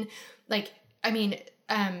attention. Like, I mean,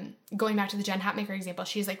 going back to the Jen Hatmaker example,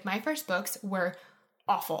 she's like, my first books were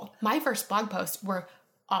awful. My first blog posts were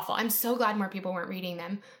awful. I'm so glad more people weren't reading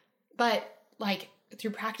them. But like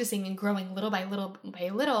through practicing and growing little by little by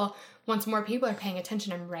little, once more people are paying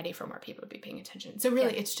attention, I'm ready for more people to be paying attention. So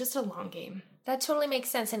really, it's just a long game. That totally makes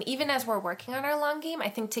sense. And even as we're working on our long game, I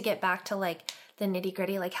think to get back to like the nitty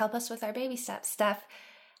gritty, like help us with our baby steps, Steph,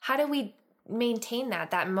 how do we maintain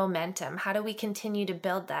that momentum? How do we continue to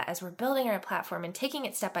build that as we're building our platform and taking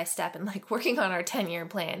it step by step and like working on our 10-year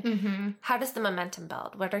plan? Mm-hmm. How does the momentum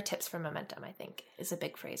build? What are tips for momentum, I think, is a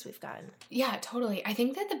big phrase we've gotten. Yeah, totally. I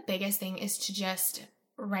think that the biggest thing is to just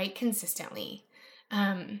write consistently,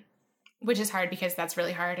 which is hard because that's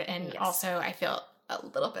really hard. And also I feel a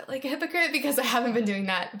little bit like a hypocrite because I haven't been doing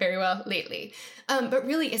that very well lately. But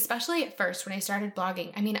really, especially at first when I started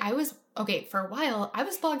blogging, I mean, for a while, I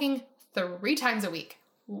was blogging 3 times a week.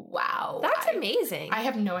 Wow. That's amazing. I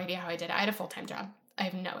have no idea how I did it. I had a full-time job. I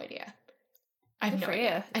have no idea. I have no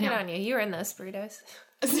idea. Good on you. You were in those burritos.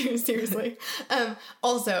 Seriously.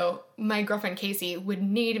 Also, my girlfriend Casey would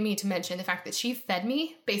need me to mention the fact that she fed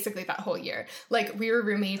me basically that whole year. Like, we were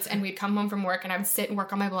roommates and we'd come home from work and I would sit and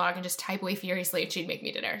work on my blog and just type away furiously and she'd make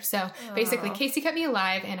me dinner. So basically, Casey kept me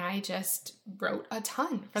alive and I just wrote a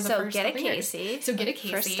ton for the first couple years. So get a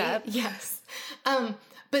Casey. First step. Yes.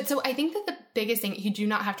 But so I think that the biggest thing, you do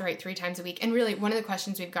not have to write 3 times a week. And really, one of the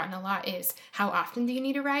questions we've gotten a lot is, how often do you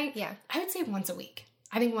need to write? Yeah. I would say once a week.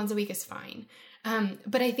 I think once a week is fine.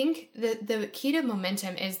 But I think the key to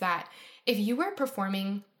momentum is that if you were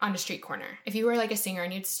performing on a street corner, if you were like a singer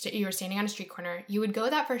and you were standing on a street corner, you would go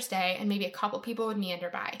that first day and maybe a couple people would meander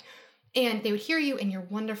by. And they would hear you and you're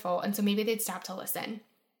wonderful. And so maybe they'd stop to listen.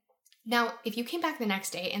 Now, if you came back the next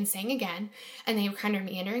day and sang again, and they were kind of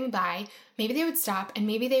meandering by, maybe they would stop and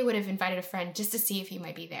maybe they would have invited a friend just to see if you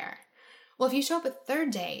might be there. Well, if you show up a third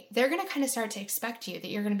day, they're going to kind of start to expect you that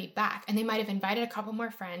you're going to be back, and they might have invited a couple more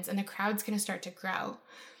friends, and the crowd's going to start to grow.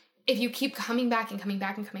 If you keep coming back and coming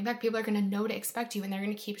back and coming back, people are going to know to expect you, and they're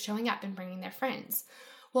going to keep showing up and bringing their friends.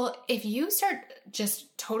 Well, if you start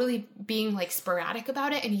just totally being like sporadic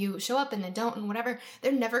about it and you show up and then don't and whatever,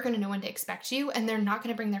 they're never going to know when to expect you, and they're not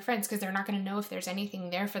going to bring their friends because they're not going to know if there's anything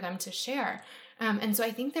there for them to share. And so I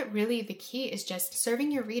think that really the key is just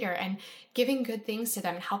serving your reader and giving good things to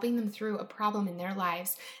them and helping them through a problem in their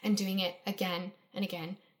lives and doing it again and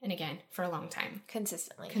again and again for a long time.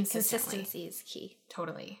 Consistently. Consistency is key.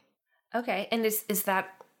 Totally. Okay. And is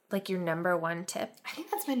that like your number one tip? I think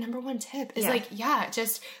that's my number one tip is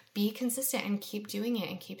just be consistent and keep doing it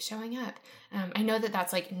and keep showing up. I know that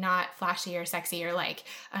that's like not flashy or sexy or like,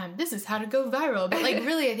 this is how to go viral, but like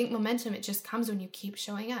really I think momentum, it just comes when you keep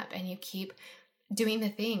showing up and you keep doing the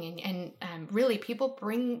thing and really people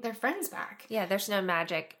bring their friends back. Yeah, there's no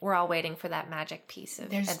magic. We're all waiting for that magic piece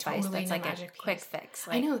of advice totally that's no like a quick fix.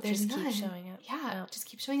 Like, I know, there's just none. keep showing up. Yeah, just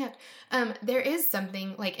keep showing up. There is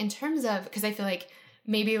something like in terms of, because I feel like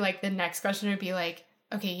maybe like the next question would be like,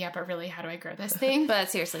 okay, yeah, but really, how do I grow this thing? But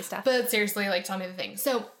seriously, Steph. But seriously, like tell me the thing.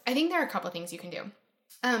 So I think there are a couple things you can do.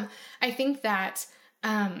 I think that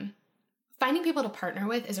finding people to partner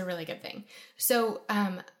with is a really good thing. So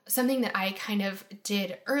something that I kind of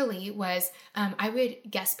did early was I would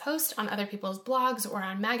guest post on other people's blogs or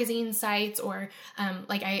on magazine sites, or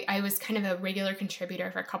I was kind of a regular contributor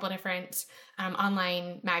for a couple different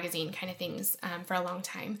online magazine kind of things for a long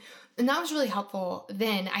time. And that was really helpful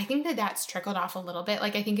then. I think that that's trickled off a little bit.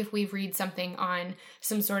 Like I think if we read something on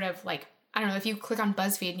some sort of like, I don't know, if you click on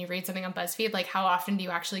BuzzFeed and you read something on BuzzFeed, like how often do you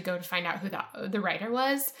actually go to find out who the writer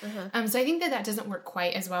was? Mm-hmm. So I think that doesn't work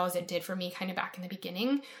quite as well as it did for me kind of back in the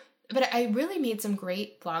beginning. But I really made some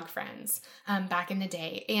great blog friends back in the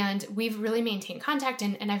day. And we've really maintained contact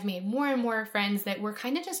and I've made more and more friends that we're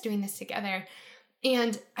kind of just doing this together.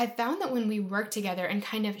 And I found that when we work together and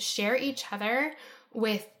kind of share each other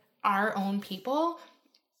with our own people,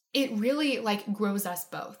 it really like grows us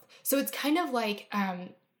both. So it's kind of like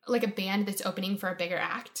a band that's opening for a bigger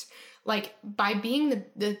act. Like by being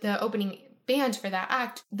the opening band for that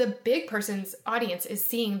act, the big person's audience is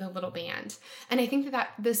seeing the little band. And I think that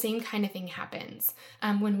the same kind of thing happens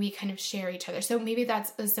when we kind of share each other. So maybe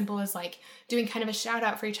that's as simple as like doing kind of a shout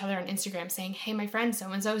out for each other on Instagram saying, hey, my friend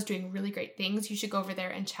so-and-so is doing really great things. You should go over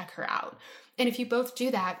there and check her out. And if you both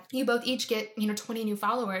do that, you both each get, 20 new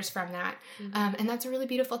followers from that. Mm-hmm. And that's a really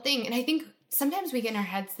beautiful thing. And I think sometimes we get in our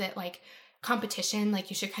heads that like competition, like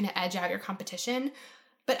you should kind of edge out your competition.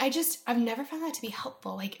 But I've never found that to be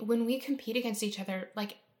helpful. Like when we compete against each other,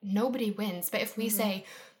 like nobody wins. But if we say,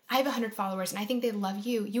 I have 100 followers and I think they love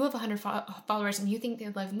you, you have 100 followers and you think they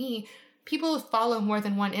love me, people follow more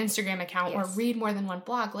than one Instagram account or Yes. read more than one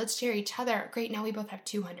blog. Let's share each other. Great, now we both have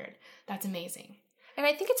 200. That's amazing. And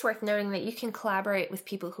I think it's worth noting that you can collaborate with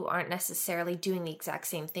people who aren't necessarily doing the exact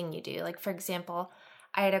same thing you do. Like, for example,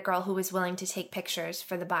 I had a girl who was willing to take pictures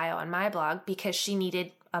for the bio on my blog because she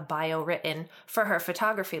needed a bio written for her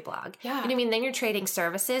photography blog. Yeah. You know what I mean? Then you're trading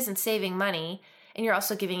services and saving money, and you're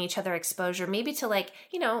also giving each other exposure, maybe to, like,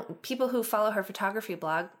 you know, people who follow her photography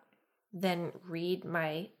blog then read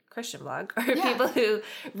my Christian blog, or people who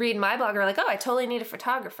read my blog are like, oh, I totally need a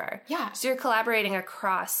photographer. Yeah. So you're collaborating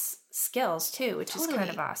across skills too, which is kind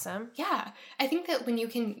of awesome. Yeah. I think that when you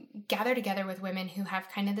can gather together with women who have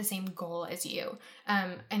kind of the same goal as you,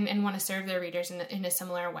 and want to serve their readers in a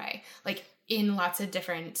similar way, like in lots of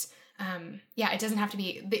different, it doesn't have to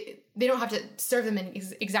be, they don't have to serve them in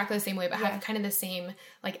exactly the same way, but have kind of the same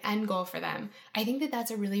like end goal for them. I think that that's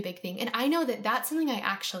a really big thing. And I know that that's something I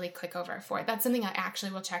actually click over for. That's something I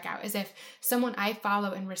actually will check out, is if someone I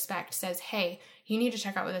follow and respect says, hey, you need to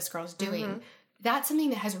check out what this girl's doing. Mm-hmm. That's something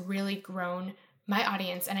that has really grown my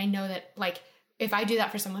audience. And I know that, like, if I do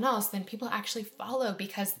that for someone else, then people actually follow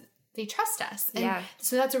because they trust us. And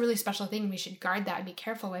so that's a really special thing. We should guard that and be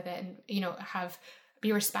careful with it and, you know,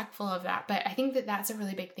 be respectful of that. But I think that that's a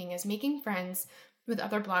really big thing, is making friends with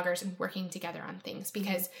other bloggers and working together on things,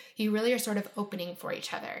 because you really are sort of opening for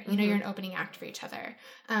each other. You know, you're an opening act for each other.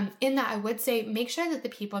 In that, I would say make sure that the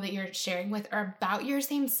people that you're sharing with are about your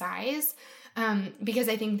same size. Because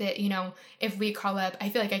I think that, you know, if we call up, I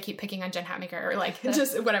feel like I keep picking on Jen Hatmaker, or like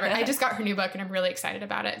just whatever. I just got her new book and I'm really excited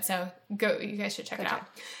about it. So you guys should check it out.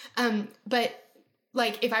 But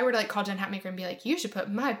like, if I were to like call Jen Hatmaker and be like, you should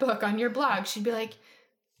put my book on your blog, she'd be like,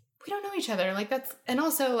 we don't know each other. Like and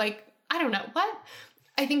also like, I don't know what.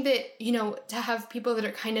 I think that, you know, to have people that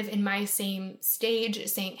are kind of in my same stage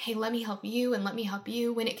saying, hey, let me help you and let me help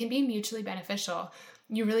you, when it can be mutually beneficial,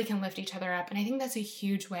 you really can lift each other up. And I think that's a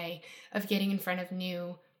huge way of getting in front of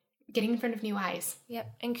new eyes.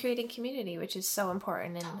 Yep. And creating community, which is so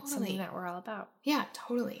important and something that we're all about. Yeah,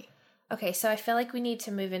 totally. Okay. So I feel like we need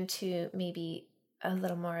to move into maybe a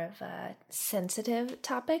little more of a sensitive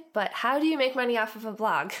topic, but how do you make money off of a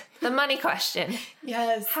blog? The money question.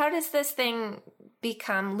 Yes. How does this thing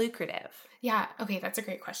become lucrative? Yeah. Okay. That's a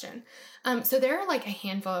great question. So there are like a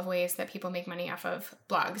handful of ways that people make money off of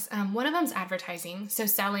blogs. One of them is advertising. So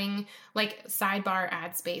selling like sidebar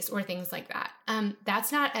ad space or things like that.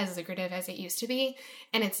 That's not as lucrative as it used to be.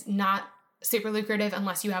 And it's not super lucrative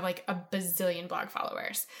unless you have like a bazillion blog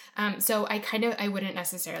followers. So I wouldn't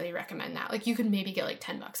necessarily recommend that. Like, you could maybe get like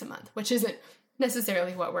 $10 a month, which isn't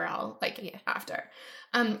necessarily what we're all like after.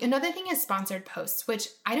 Another thing is sponsored posts, which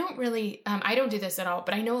I don't really, I don't do this at all,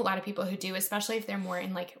 but I know a lot of people who do, especially if they're more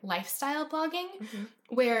in like lifestyle blogging,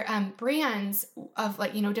 where brands of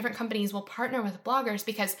like, you know, different companies will partner with bloggers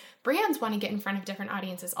because brands want to get in front of different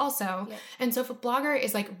audiences also. Yeah. And so if a blogger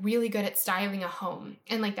is like really good at styling a home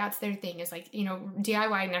and like that's their thing, is like, you know,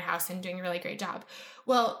 DIY in their house and doing a really great job.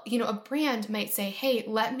 Well, you know, a brand might say, hey,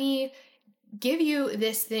 let me give you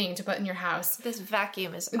this thing to put in your house. This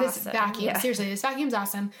vacuum is this awesome. Vacuum. Yeah. Seriously, this vacuum's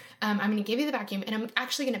awesome. I'm going to give you the vacuum, and I'm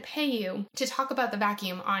actually going to pay you to talk about the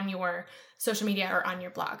vacuum on your social media or on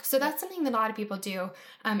your blog. So that's something that a lot of people do,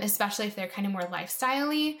 especially if they're kind of more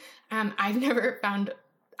lifestyle-y.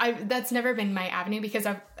 That's never been my avenue, because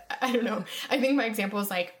I don't know. I think my example is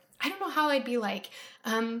like, I don't know how I'd be like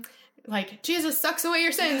Jesus sucks away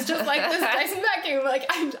your sins, just like this Dyson vacuum. Like,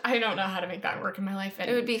 I don't know how to make that work in my life. And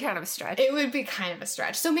it would be kind of a stretch. It would be kind of a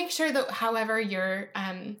stretch. So make sure that however you're,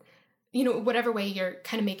 you know, whatever way you're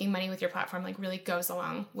kind of making money with your platform, like really goes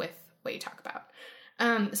along with what you talk about.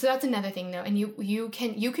 So that's another thing though. And you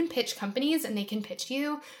can pitch companies and they can pitch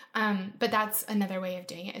you. But that's another way of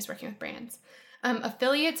doing it, is working with brands.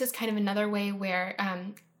 Affiliates is kind of another way where,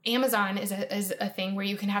 Amazon is a thing where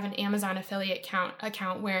you can have an Amazon affiliate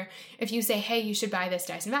account where if you say, hey, you should buy this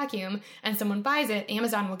Dyson vacuum, and someone buys it,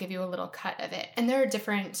 Amazon will give you a little cut of it. And there are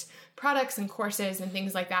different products and courses and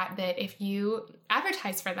things like that if you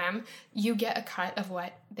advertise for them, you get a cut of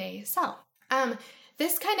what they sell.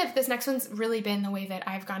 This next one's really been the way that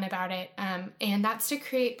I've gone about it. And that's to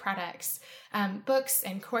create products, books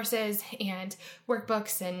and courses and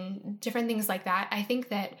workbooks and different things like that. I think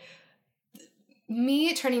that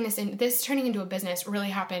me turning into a business really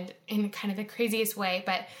happened in kind of the craziest way.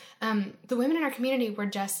 But the women in our community were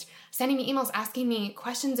just sending me emails, asking me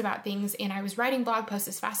questions about things. And I was writing blog posts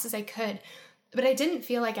as fast as I could. but I didn't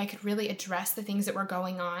feel like I could really address the things that were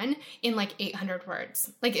going on in like 800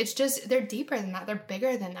 words. Like it's just, they're deeper than that. They're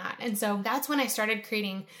bigger than that. And so that's when I started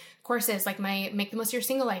creating courses like my Make the Most of Your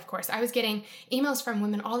Single Life course. I was getting emails from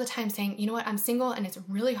women all the time saying, you know what, I'm single and it's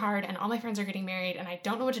really hard and all my friends are getting married and I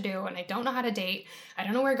don't know what to do and I don't know how to date. I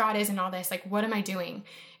don't know where God is in all this. Like, what am I doing?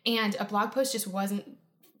 And a blog post just wasn't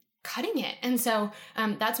cutting it. And so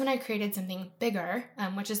that's when I created something bigger,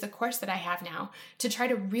 which is the course that I have now, to try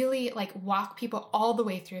to really like walk people all the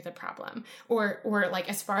way through the problem or like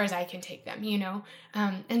as far as I can take them, you know?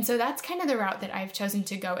 And so that's kind of the route that I've chosen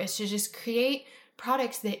to go, is to just create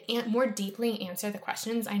products that more deeply answer the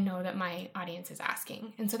questions I know that my audience is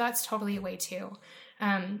asking. And so that's totally a way too.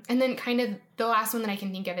 And then kind of the last one that I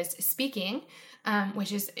can think of is speaking,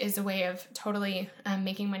 which is a way of totally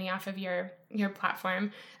making money off of your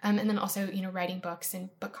platform. And then also, you know, writing books and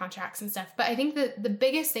book contracts and stuff. But I think that the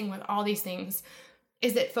biggest thing with all these things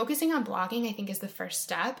is that focusing on blogging, I think, is the first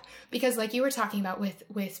step, because like you were talking about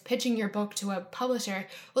with pitching your book to a publisher,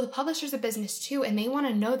 well, the publisher's a business too, and they want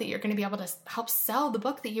to know that you're going to be able to help sell the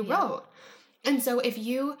book that you wrote. And so if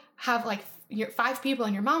you have like your 5 people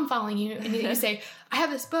and your mom following you and you say, I have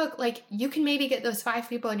this book, like you can maybe get those 5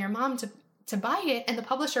 people and your mom to buy it, and the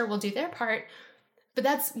publisher will do their part. But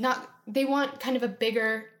that's not, they want kind of a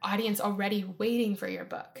bigger audience already waiting for your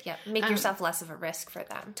book. Yeah, make yourself less of a risk for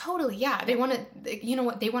them. Totally, yeah. They want to, you know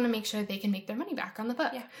what, they want to make sure they can make their money back on the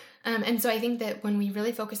book. Yeah. And so I think that when we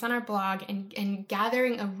really focus on our blog and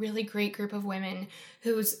gathering a really great group of women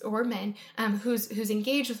or men who's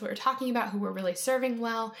engaged with what we're talking about, who we're really serving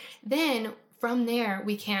well, then from there,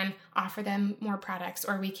 we can offer them more products,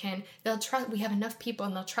 or we have enough people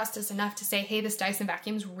and they'll trust us enough to say, hey, this Dyson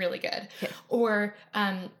vacuum is really good. Yeah. Or,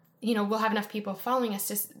 you know, we'll have enough people following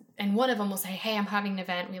us and one of them will say, hey, I'm having an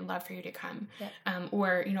event. We'd love for you to come. Yeah.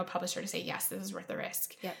 Or, you know, a publisher to say, yes, this is worth the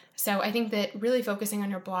risk. Yeah. So I think that really focusing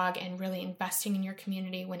on your blog and really investing in your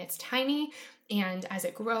community when it's tiny and as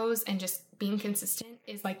it grows and just being consistent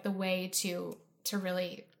is like the way to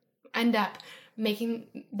really end up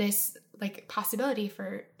making this like possibility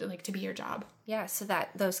for like to be your job. Yeah, so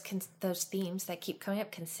that those themes that keep coming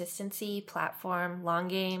up, consistency, platform, long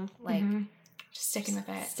game, like just sticking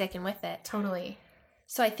with it. Totally.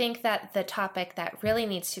 So I think that the topic that really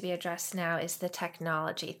needs to be addressed now is the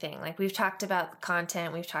technology thing. Like we've talked about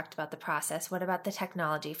content, we've talked about the process. What about the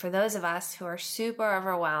technology? For those of us who are super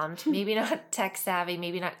overwhelmed, maybe not tech savvy,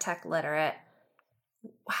 maybe not tech literate,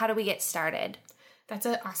 how do we get started? That's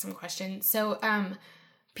an awesome question. So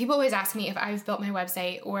people always ask me if I've built my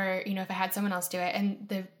website or, you know, if I had someone else do it. And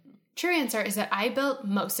the true answer is that I built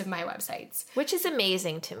most of my websites. Which is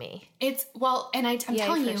amazing to me. I'm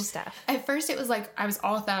telling you, at first it was like I was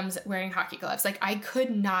all thumbs wearing hockey gloves. Like I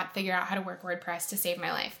could not figure out how to work WordPress to save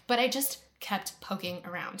my life. But I just kept poking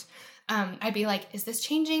around. I'd be like, is this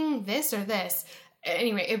changing this or this?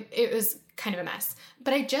 Anyway, it was kind of a mess,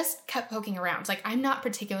 but I just kept poking around. Like I'm not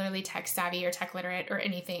particularly tech savvy or tech literate or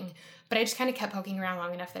anything, but I just kind of kept poking around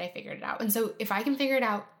long enough that I figured it out. And so if I can figure it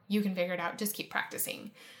out, you can figure it out. Just keep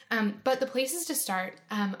practicing. But the places to start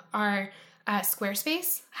are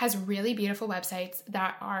Squarespace has really beautiful websites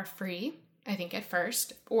that are free, I think at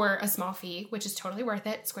first, or a small fee, which is totally worth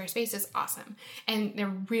it. Squarespace is awesome. And they're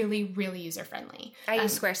really, really user-friendly. I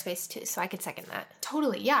use Squarespace too, so I can second that.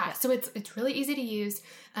 Totally, yeah. So it's really easy to use.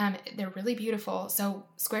 They're really beautiful. So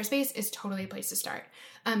Squarespace is totally a place to start.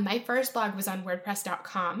 My first blog was on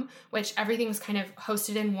WordPress.com, which everything's kind of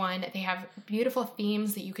hosted in one. They have beautiful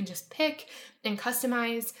themes that you can just pick and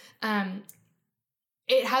customize.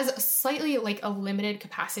 It has slightly like a limited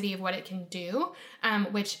capacity of what it can do,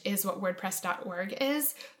 which is what WordPress.org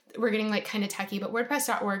is. We're getting like kind of techy, but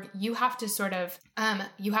WordPress.org, you have to sort of,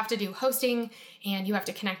 you have to do hosting and you have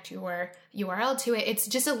to connect your URL to it. It's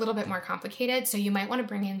just a little bit more complicated. So you might want to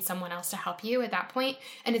bring in someone else to help you at that point,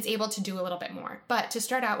 and it's able to do a little bit more. But to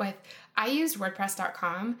start out with, I used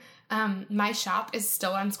WordPress.com. My shop is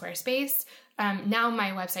still on Squarespace. Now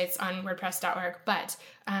my website's on WordPress.org, but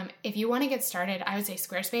if you want to get started, I would say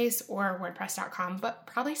Squarespace or WordPress.com, but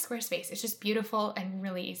probably Squarespace. It's just beautiful and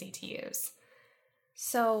really easy to use.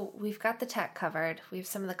 So we've got the tech covered. We have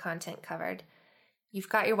some of the content covered. You've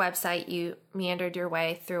got your website. You meandered your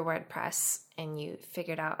way through WordPress and you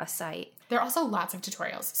figured out a site. There are also lots of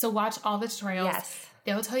tutorials. So watch all the tutorials. Yes.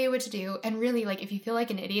 They'll tell you what to do. And really, like, if you feel like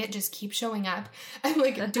an idiot, just keep showing up and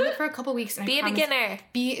like do it for a couple weeks. And Be a beginner.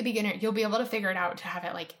 Be a beginner. You'll be able to figure it out to have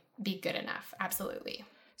it like be good enough. Absolutely.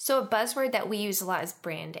 So a buzzword that we use a lot is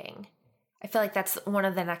branding. I feel like that's one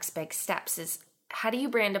of the next big steps is how do you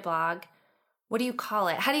brand a blog? what do you call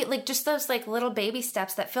it? How do you, like, just those like little baby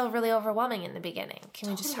steps that feel really overwhelming in the beginning. Can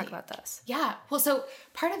we just talk about those? Yeah. Well, so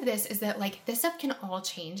part of this is that like this stuff can all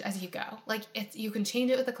change as you go. Like you can change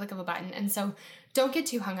it with a click of a button. And so don't get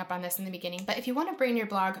too hung up on this in the beginning. But if you want to brand your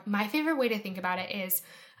blog, my favorite way to think about it is,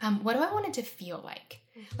 what do I want it to feel like?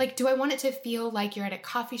 Like, do I want it to feel like you're at a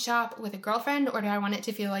coffee shop with a girlfriend, or do I want it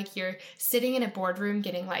to feel like you're sitting in a boardroom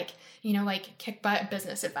getting like, you know, like kick butt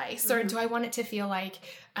business advice? Or do I want it to feel like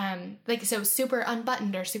so super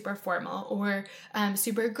unbuttoned or super formal, or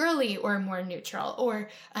super girly or more neutral, or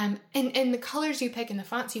and the colors you pick and the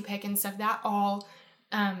fonts you pick and stuff, that all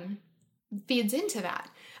feeds into that.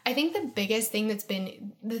 I think the biggest thing that's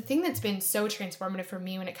been so transformative for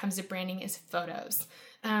me when it comes to branding is photos.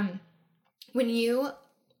 I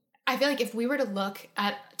feel like if we were to look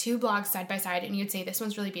at two blogs side by side and you'd say, this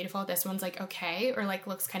one's really beautiful, this one's like okay, or like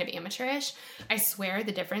looks kind of amateurish, I swear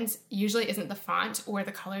the difference usually isn't the font or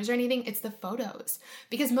the colors or anything, it's the photos.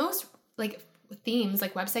 Because most like themes,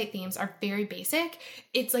 like website themes, are very basic.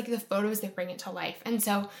 It's like the photos that bring it to life. And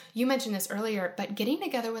so you mentioned this earlier, but getting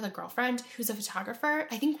together with a girlfriend who's a photographer,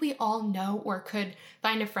 I think we all know or could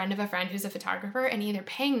find a friend of a friend who's a photographer and either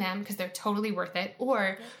paying them because they're totally worth it,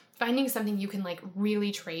 or finding something you can like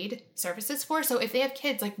really trade services for. So if they have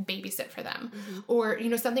kids, like babysit for them, or, you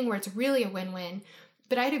know, something where it's really a win-win.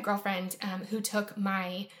 But I had a girlfriend who took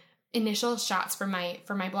my initial shots for my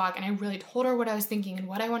blog, and I really told her what I was thinking and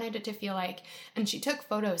what I wanted it to feel like. And she took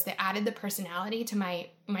photos that added the personality to my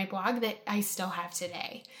blog that I still have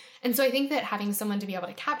today. And so I think that having someone to be able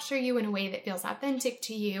to capture you in a way that feels authentic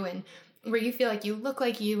to you and where you feel like you look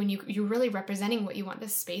like you and you're really representing what you want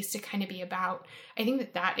this space to kind of be about, I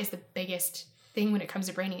think that is the biggest thing when it comes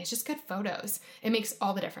to branding. It's just good photos. It makes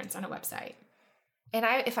all the difference on a website. And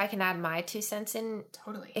if I can add my 2 cents in,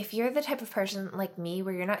 totally. If you're the type of person like me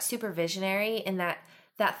where you're not super visionary in that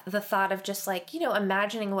the thought of just like, you know,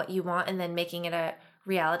 imagining what you want and then making it a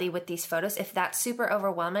reality with these photos, if that's super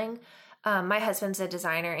overwhelming, my husband's a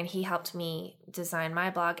designer and he helped me design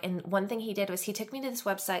my blog. And one thing he did was he took me to this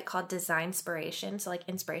website called Designspiration. So like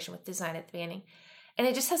inspiration with design at the beginning. And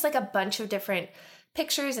it just has like a bunch of different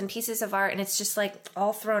pictures and pieces of art. And it's just like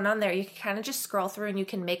all thrown on there. You can kind of just scroll through and you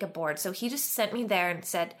can make a board. So he just sent me there and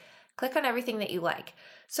said, click on everything that you like.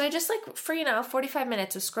 So I just like for, 45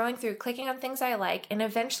 minutes of scrolling through, clicking on things I like. And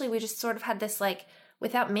eventually we just sort of had this like,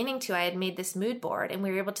 without meaning to, I had made this mood board and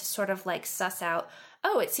we were able to sort of like suss out,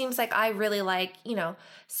 oh, it seems like I really like,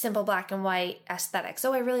 simple black and white aesthetics.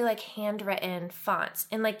 Oh, I really like handwritten fonts.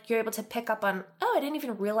 And like you're able to pick up on, oh, I didn't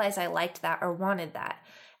even realize I liked that or wanted that.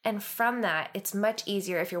 And from that, it's much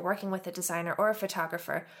easier if you're working with a designer or a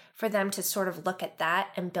photographer for them to sort of look at that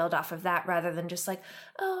and build off of that rather than just like,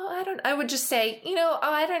 I would just say,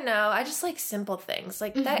 I don't know. I just like simple things.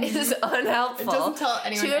 Like that is unhelpful It doesn't tell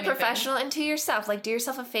anyone to a anything. professional and to yourself. Like do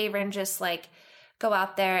yourself a favor and just like go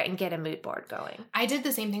out there and get a mood board going. I did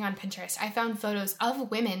the same thing on Pinterest. I found photos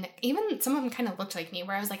of women, even some of them kind of looked like me,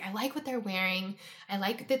 where I was like, I like what they're wearing. I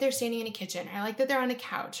like that they're standing in a kitchen. Or I like that they're on a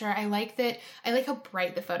couch. Or I like how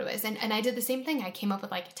bright the photo is. And I did the same thing. I came up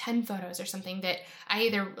with like 10 photos or something that I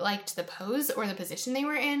either liked the pose or the position they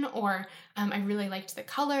were in, or I really liked the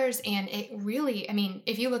colors. And it really,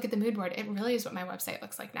 if you look at the mood board, it really is what my website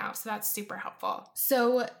looks like now. So that's super helpful.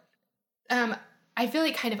 So, I feel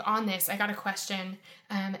like kind of on this, I got a question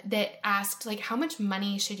that asked like, how much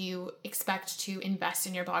money should you expect to invest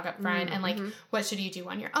in your blog up front? And like, what should you do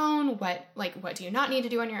on your own? What do you not need to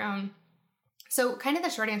do on your own? So kind of the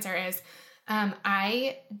short answer is,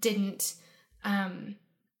 I didn't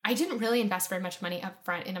really invest very much money up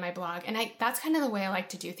front into my blog. And that's kind of the way I like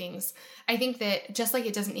to do things. I think that just like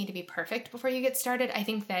it doesn't need to be perfect before you get started, I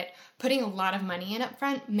think that putting a lot of money in up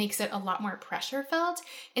front makes it a lot more pressure filled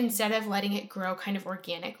instead of letting it grow kind of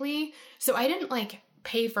organically. So I didn't like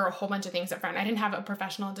pay for a whole bunch of things up front. I didn't have a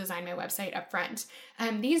professional design my website up front.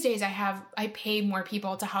 These days I pay more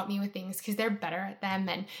people to help me with things because they're better at them.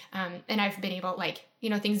 And I've been able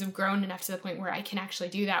things have grown enough to the point where I can actually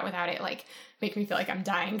do that without it like make me feel like I'm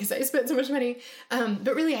dying because I spent so much money.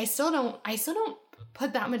 But really I still don't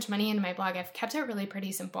put that much money into my blog. I've kept it really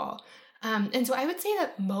pretty simple. And so I would say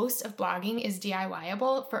that most of blogging is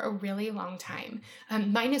DIY-able for a really long time,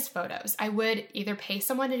 minus photos. I would either pay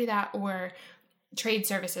someone to do that or trade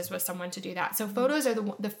services with someone to do that. So photos are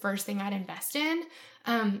the first thing I'd invest in.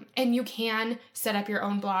 And you can set up your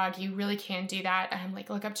own blog. You really can do that. Like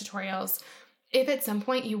look up tutorials. If at some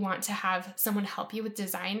point you want to have someone help you with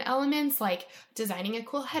design elements, like designing a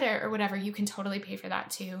cool header or whatever, you can totally pay for that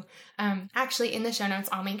too. Actually in the show notes,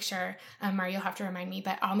 I'll make sure, Mari, you'll have to remind me,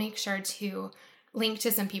 but I'll make sure to link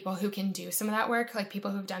to some people who can do some of that work, like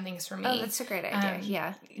people who've done things for me. Oh, that's a great idea.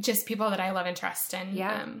 Yeah. Just people that I love and trust. And,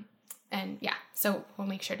 Yeah. And yeah, so we'll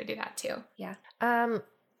make sure to do that too. Yeah.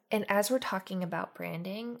 And as we're talking about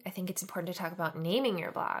branding, I think it's important to talk about naming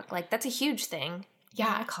your blog. Like, that's a huge thing.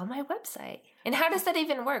 Yeah. Call my website. And how does that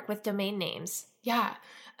even work with domain names? Yeah.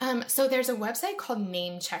 So there's a website called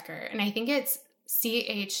Name Checker, and I think it's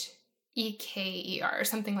CHEKER or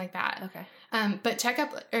something like that. Okay. But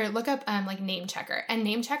look up like Name Checker. And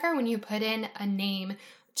Name Checker, when you put in a name,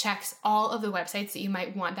 checks all of the websites that you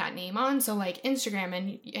might want that name on. So like Instagram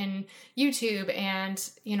and YouTube and,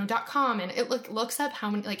 .com, and it looks up how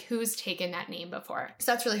many, like who's taken that name before.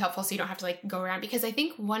 So that's really helpful. So you don't have to like go around, because I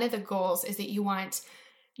think one of the goals is that you want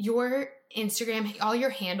your Instagram, all your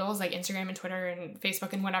handles like Instagram and Twitter and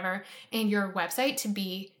Facebook and whatever, and your website to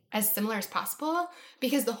be as similar as possible,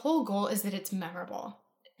 because the whole goal is that it's memorable.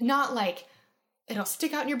 Not like it'll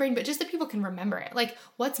stick out in your brain, but just that people can remember it. Like,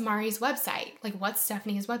 what's Mari's website? Like, what's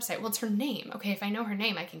Stephanie's website? Well, it's her name. Okay, if I know her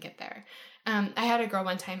name, I can get there. I had a girl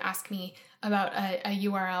one time ask me about a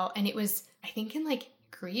URL, and it was, I think, in like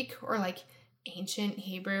Greek or like ancient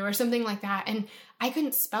Hebrew or something like that. And I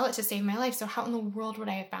couldn't spell it to save my life. So how in the world would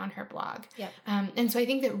I have found her blog? Yeah. And so I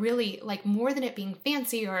think that really, like, more than it being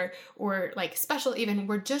fancy or like special even,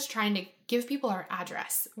 we're just trying to give people our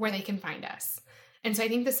address where they can find us. And so I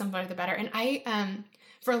think the simpler the better. And I,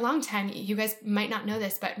 for a long time, you guys might not know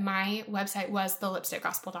this, but my website was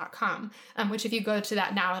thelipstickgospel.com, which if you go to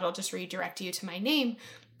that now, it'll just redirect you to my name.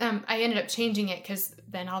 I ended up changing it because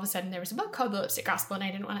then all of a sudden there was a book called The Lipstick Gospel, and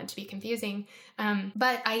I didn't want it to be confusing.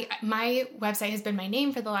 But my website has been my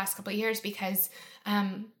name for the last couple of years because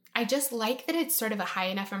I just like that it's sort of a high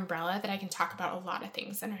enough umbrella that I can talk about a lot of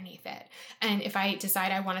things underneath it. And if I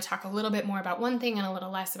decide I want to talk a little bit more about one thing and a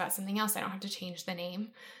little less about something else, I don't have to change the name.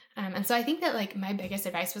 And so I think that like my biggest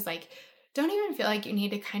advice was like, don't even feel like you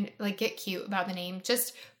need to kind of like get cute about the name.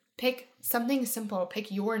 Just pick something simple,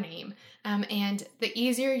 pick your name. And the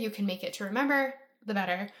easier you can make it to remember, the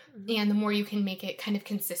better. And the more you can make it kind of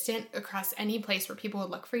consistent across any place where people would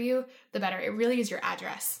look for you, the better. It really is your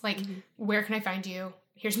address. Like, where can I find you?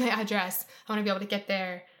 Here's my address. I want to be able to get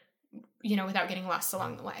there, without getting lost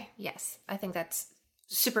along the way. Yes, I think that's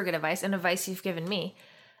super good advice, and advice you've given me.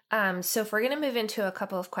 So if we're going to move into a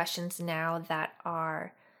couple of questions now that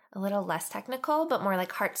are a little less technical, but more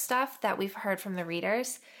like heart stuff that we've heard from the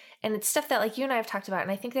readers. And it's stuff that like you and I have talked about,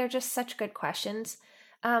 and I think they're just such good questions.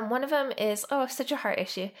 One of them is, such a heart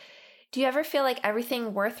issue. Do you ever feel like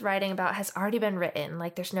everything worth writing about has already been written?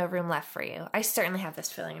 Like there's no room left for you? I certainly have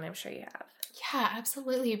this feeling, and I'm sure you have. Yeah,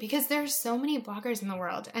 absolutely. Because there's so many bloggers in the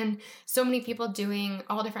world and so many people doing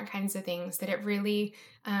all different kinds of things that it really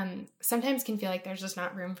sometimes can feel like there's just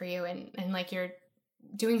not room for you and like you're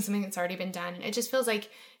doing something that's already been done. It just feels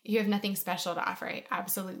like you have nothing special to offer. I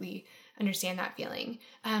absolutely understand that feeling.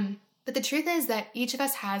 But the truth is that each of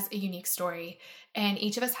us has a unique story and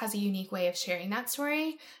each of us has a unique way of sharing that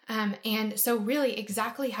story. And so really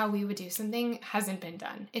exactly how we would do something hasn't been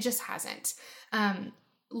done. It just hasn't.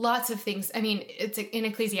 Lots of things. I mean, it's in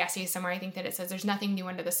Ecclesiastes somewhere, I think that it says there's nothing new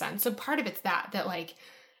under the sun. So part of it's that like,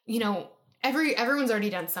 everyone's already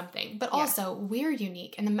done something, but also we're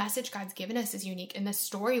unique and the message God's given us is unique and the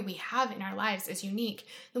story we have in our lives is unique.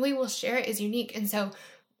 The way we'll share it is unique. And so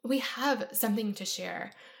we have something to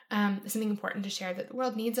share, something important to share that the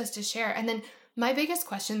world needs us to share. And then my biggest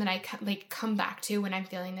question that I come back to when I'm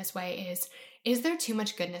feeling this way is there too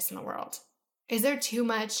much goodness in the world? Is there too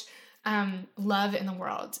much love in the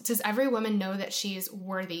world? Does every woman know that she's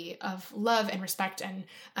worthy of love and respect and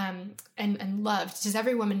loved? Does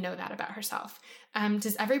every woman know that about herself?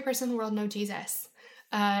 Does every person in the world know Jesus?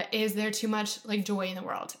 Is there too much like joy in the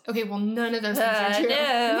world? Okay, well, none of those things are true.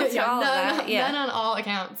 No, none on all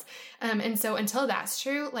accounts. And so until that's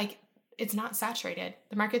true, like it's not saturated.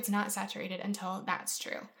 The market's not saturated until that's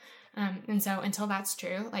true. And so until that's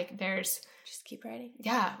true, like just keep writing.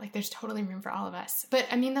 Yeah, like there's totally room for all of us. But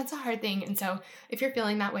I mean, that's a hard thing. And so if you're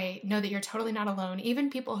feeling that way, know that you're totally not alone. Even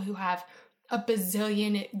people who have a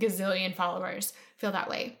gazillion followers feel that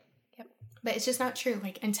way. Yep. But it's just not true.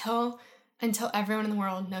 Like until everyone in the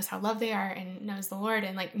world knows how loved they are and knows the Lord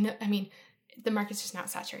and the market's just not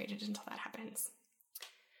saturated until that happens.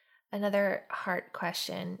 Another heart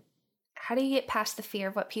question. How do you get past the fear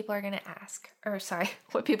of what people are going to ask? Or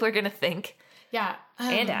what people are going to think? Yeah.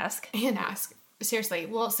 And ask. Seriously.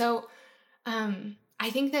 Well, so I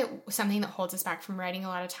think that something that holds us back from writing a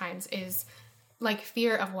lot of times is like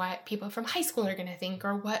fear of what people from high school are going to think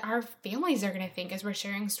or what our families are going to think as we're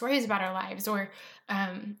sharing stories about our lives or,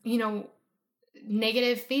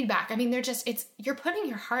 negative feedback. I mean, you're putting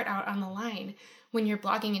your heart out on the line when you're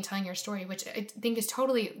blogging and telling your story, which I think is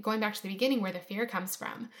totally going back to the beginning where the fear comes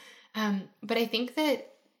from. But I think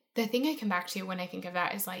that the thing I come back to when I think of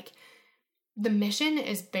that is like, the mission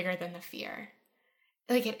is bigger than the fear.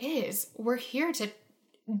 Like it is. We're here to,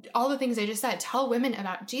 all the things I just said, tell women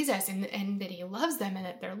about Jesus and that he loves them and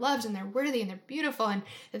that they're loved and they're worthy and they're beautiful and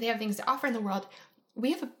that they have things to offer in the world.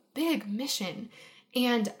 We have a big mission.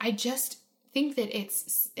 And I just think that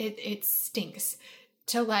it stinks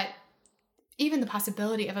to let even the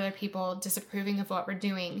possibility of other people disapproving of what we're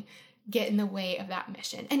doing get in the way of that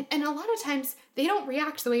mission. And a lot of times they don't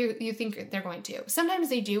react the way you think they're going to. Sometimes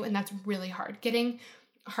they do, and that's really hard. Getting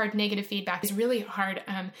hard negative feedback is really hard.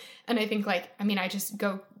 And I think I just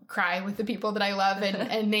go cry with the people that I love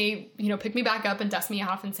and they, pick me back up and dust me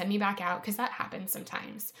off and send me back out, because that happens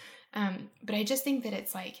sometimes. But I just think that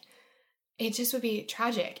it's like, it just would be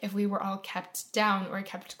tragic if we were all kept down or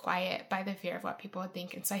kept quiet by the fear of what people would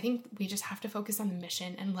think. And so I think we just have to focus on the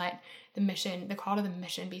mission and let the call to the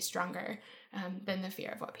mission be stronger than the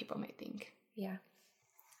fear of what people might think. Yeah.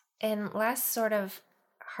 And last sort of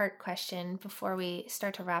heart question before we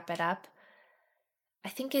start to wrap it up. I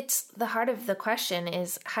think it's the heart of the question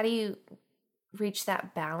is, how do you reach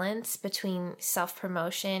that balance between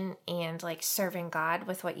self-promotion and like serving God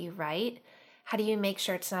with what you write? How do you make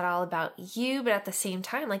sure it's not all about you, but at the same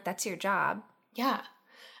time, like that's your job? Yeah.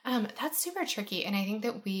 That's super tricky. And I think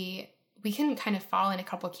that we can kind of fall in a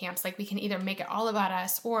couple camps. Like we can either make it all about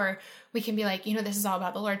us, or we can be like, this is all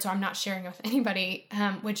about the Lord, so I'm not sharing it with anybody,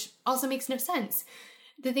 which also makes no sense.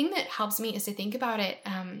 The thing that helps me is to think about it,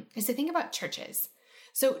 is to think about churches.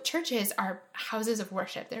 So churches are houses of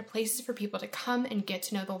worship. They're places for people to come and get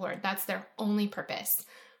to know the Lord. That's their only purpose.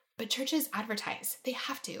 But churches advertise. They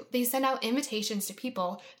have to. They send out invitations to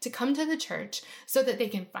people to come to the church so that they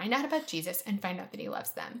can find out about Jesus and find out that he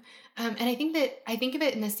loves them. And I think of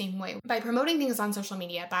it in the same way. By promoting things on social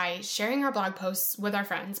media, by sharing our blog posts with our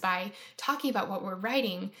friends, by talking about what we're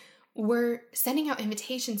writing, we're sending out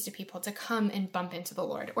invitations to people to come and bump into the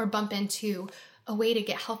Lord or bump into a way to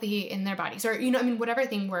get healthy in their bodies, or, whatever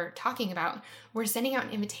thing we're talking about, we're sending out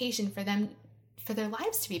an invitation for them, for their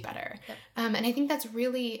lives to be better. Yep. And I think that's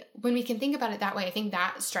really, when we can think about it that way, I think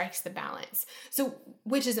that strikes the balance. So,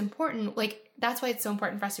 which is important, that's why it's so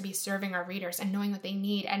important for us to be serving our readers and knowing what they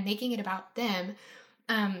need and making it about them.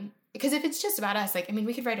 Because if it's just about us,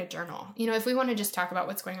 we could write a journal. If we want to just talk about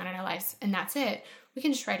what's going on in our lives and that's it, we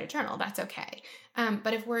can just write a journal. That's okay.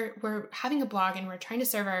 But if we're having a blog and we're trying to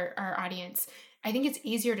serve our audience, I think it's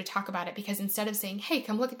easier to talk about it, because instead of saying, hey,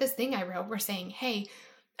 come look at this thing I wrote, we're saying, hey,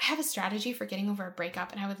 I have a strategy for getting over a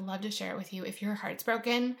breakup and I would love to share it with you. If your heart's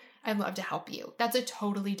broken, I'd love to help you. That's a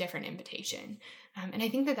totally different invitation. And I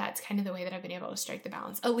think that that's kind of the way that I've been able to strike the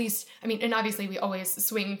balance. At least, and obviously we always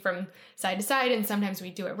swing from side to side and sometimes we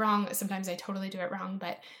do it wrong. Sometimes I totally do it wrong.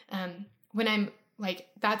 But when I'm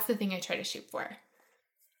that's the thing I try to shoot for.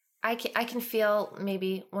 I can feel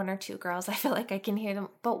maybe one or two girls. I feel like I can hear them.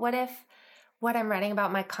 But what if what I'm writing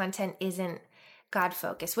about, my content isn't God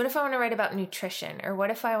focused? What if I want to write about nutrition? Or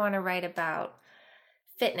what if I want to write about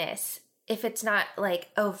fitness? If it's not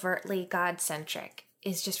overtly God centric,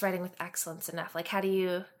 is just writing with excellence enough? How do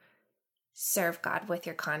you serve God with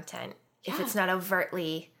your content if it's not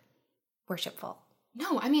overtly worshipful?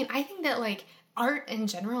 No, I think that art in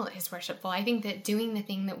general is worshipful. I think that doing the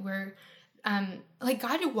thing that we're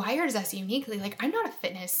God wires us uniquely. I'm not a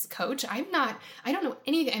fitness coach. I don't know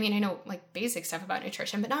anything. I know basic stuff about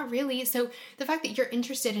nutrition, but not really. So the fact that you're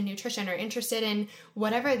interested in nutrition or interested in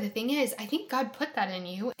whatever the thing is, I think God put that in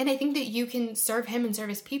you. And I think that you can serve him and serve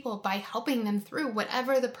his people by helping them through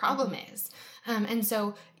whatever the problem is. And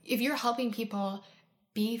so if you're helping people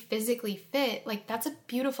be physically fit, that's a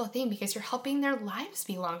beautiful thing, because you're helping their lives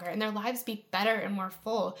be longer and their lives be better and more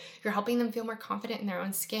full. You're helping them feel more confident in their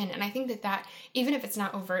own skin. And I think that even if it's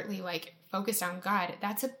not overtly focused on God,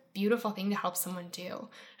 that's a beautiful thing to help someone do.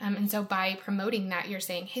 And so by promoting that, you're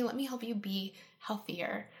saying, hey, let me help you be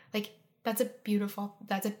healthier. That's a beautiful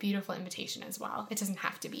invitation as well. It doesn't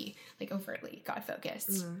have to be overtly God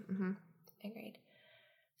focused. Mm-hmm. Agreed.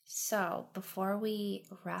 So before we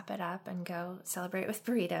wrap it up and go celebrate with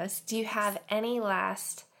burritos, do you have any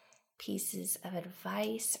last pieces of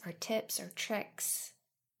advice or tips or tricks?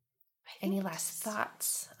 Any last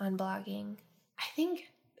thoughts on blogging? I think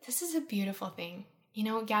this is a beautiful thing.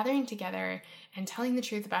 Gathering together and telling the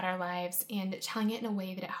truth about our lives and telling it in a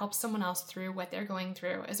way that it helps someone else through what they're going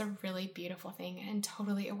through is a really beautiful thing and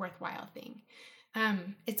totally a worthwhile thing.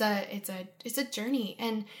 It's a journey.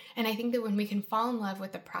 And I think that when we can fall in love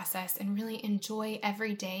with the process and really enjoy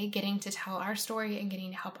every day getting to tell our story and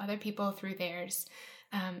getting to help other people through theirs,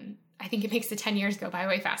 I think it makes the 10 years go by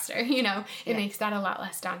way faster. It makes that a lot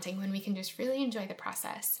less daunting when we can just really enjoy the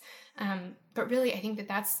process. But really, I think that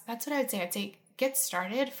that's what I would say. I'd say get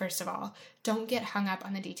started, first of all. Don't get hung up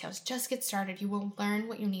on the details. Just get started. You will learn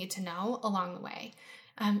what you need to know along the way.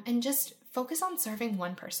 And just focus on serving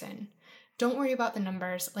one person. Don't worry about the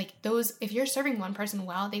numbers. If you're serving one person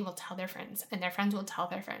well, they will tell their friends, and their friends will tell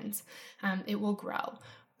their friends. It will grow.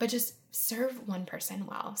 But just serve one person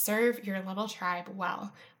well. Serve your little tribe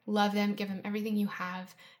well. Love them. Give them everything you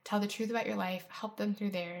have. Tell the truth about your life. Help them through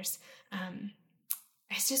theirs.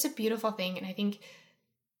 It's just a beautiful thing. And I think,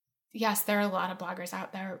 yes, there are a lot of bloggers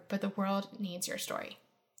out there, but the world needs your story.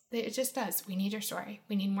 It just does. We need your story.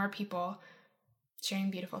 We need more people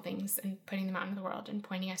sharing beautiful things and putting them out into the world and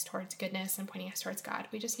pointing us towards goodness and pointing us towards God.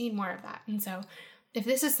 We just need more of that. And so if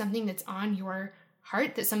this is something that's on your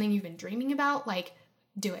heart, that's something you've been dreaming about,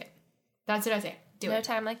 do it. That's what I say. Do it. No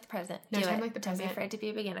time like the present. No time like the present. Don't be afraid to be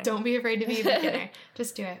a beginner. Don't be afraid to be a beginner.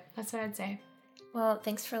 Just do it. That's what I'd say. Well,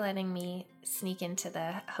 thanks for letting me sneak into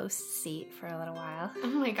the host seat for a little while. Oh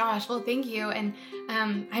my gosh. Well, thank you. And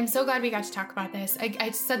I'm so glad we got to talk about this.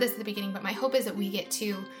 I said this at the beginning, but my hope is that we get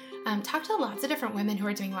to talk to lots of different women who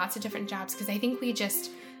are doing lots of different jobs, because I think we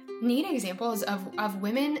just need examples of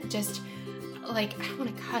women just I don't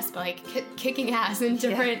want to cuss, but kicking ass in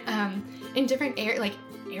different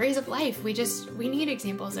areas of life. We need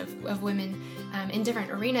examples of women in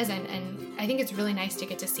different arenas, and I think it's really nice to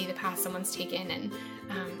get to see the path someone's taken,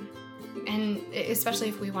 and especially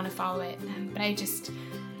if we want to follow it. But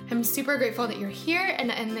I'm super grateful that you're here and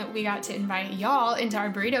that we got to invite y'all into our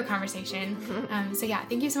burrito conversation. So yeah,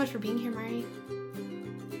 thank you so much for being here, Mari.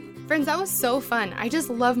 Friends, that was so fun. I just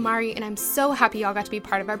love Mari, and I'm so happy y'all got to be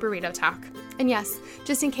part of our burrito talk. And yes,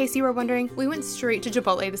 just in case you were wondering, we went straight to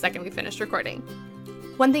Chipotle the second we finished recording.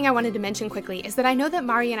 One thing I wanted to mention quickly is that I know that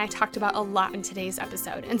Mari and I talked about a lot in today's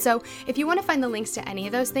episode, and so if you want to find the links to any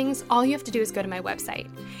of those things, all you have to do is go to my website.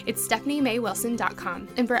 It's stephaniemaywilson.com,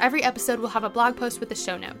 and for every episode we'll have a blog post with the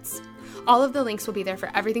show notes. All of the links will be there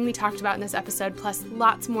for everything we talked about in this episode, plus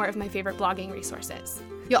lots more of my favorite blogging resources.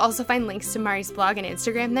 You'll also find links to Mari's blog and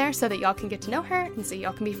Instagram there so that y'all can get to know her and so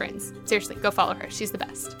y'all can be friends. Seriously, go follow her. She's the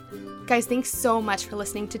best. Guys, thanks so much for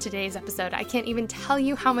listening to today's episode. I can't even tell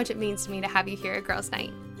you how much it means to me to have you here at Girls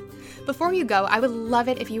Night. Before you go, I would love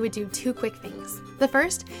it if you would do 2 quick things. The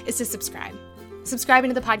first is to subscribe. Subscribing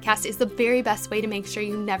to the podcast is the very best way to make sure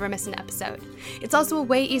you never miss an episode. It's also a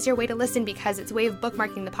way easier way to listen because it's a way of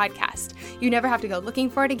bookmarking the podcast. You never have to go looking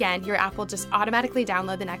for it again. Your app will just automatically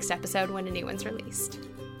download the next episode when a new one's released.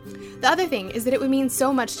 The other thing is that it would mean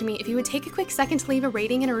so much to me if you would take a quick second to leave a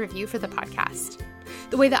rating and a review for the podcast.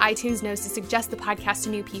 The way that iTunes knows to suggest the podcast to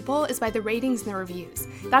new people is by the ratings and the reviews.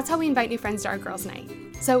 That's how we invite new friends to our Girls Night.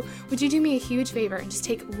 So would you do me a huge favor and just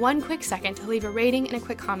take one quick second to leave a rating and a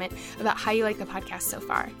quick comment about how you like the podcast so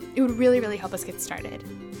far? It would really, really help us get started.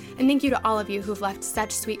 And thank you to all of you who've left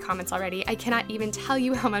such sweet comments already. I cannot even tell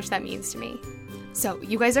you how much that means to me. So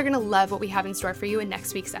you guys are going to love what we have in store for you in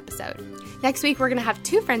next week's episode. Next week, we're going to have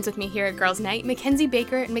 2 friends with me here at Girls Night, Mackenzie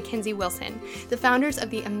Baker and Mackenzie Wilson, the founders of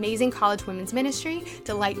the amazing college women's ministry,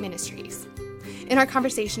 Delight Ministries. In our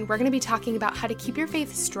conversation, we're going to be talking about how to keep your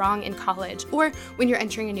faith strong in college or when you're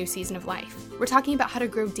entering a new season of life. We're talking about how to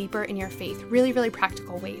grow deeper in your faith, really, really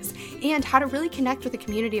practical ways, and how to really connect with a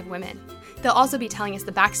community of women. They'll also be telling us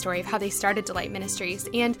the backstory of how they started Delight Ministries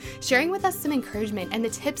and sharing with us some encouragement and the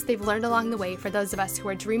tips they've learned along the way for those of us who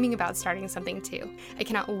are dreaming about starting something too. I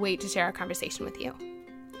cannot wait to share our conversation with you.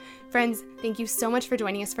 Friends, thank you so much for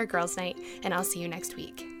joining us for Girls Night, and I'll see you next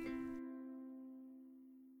week.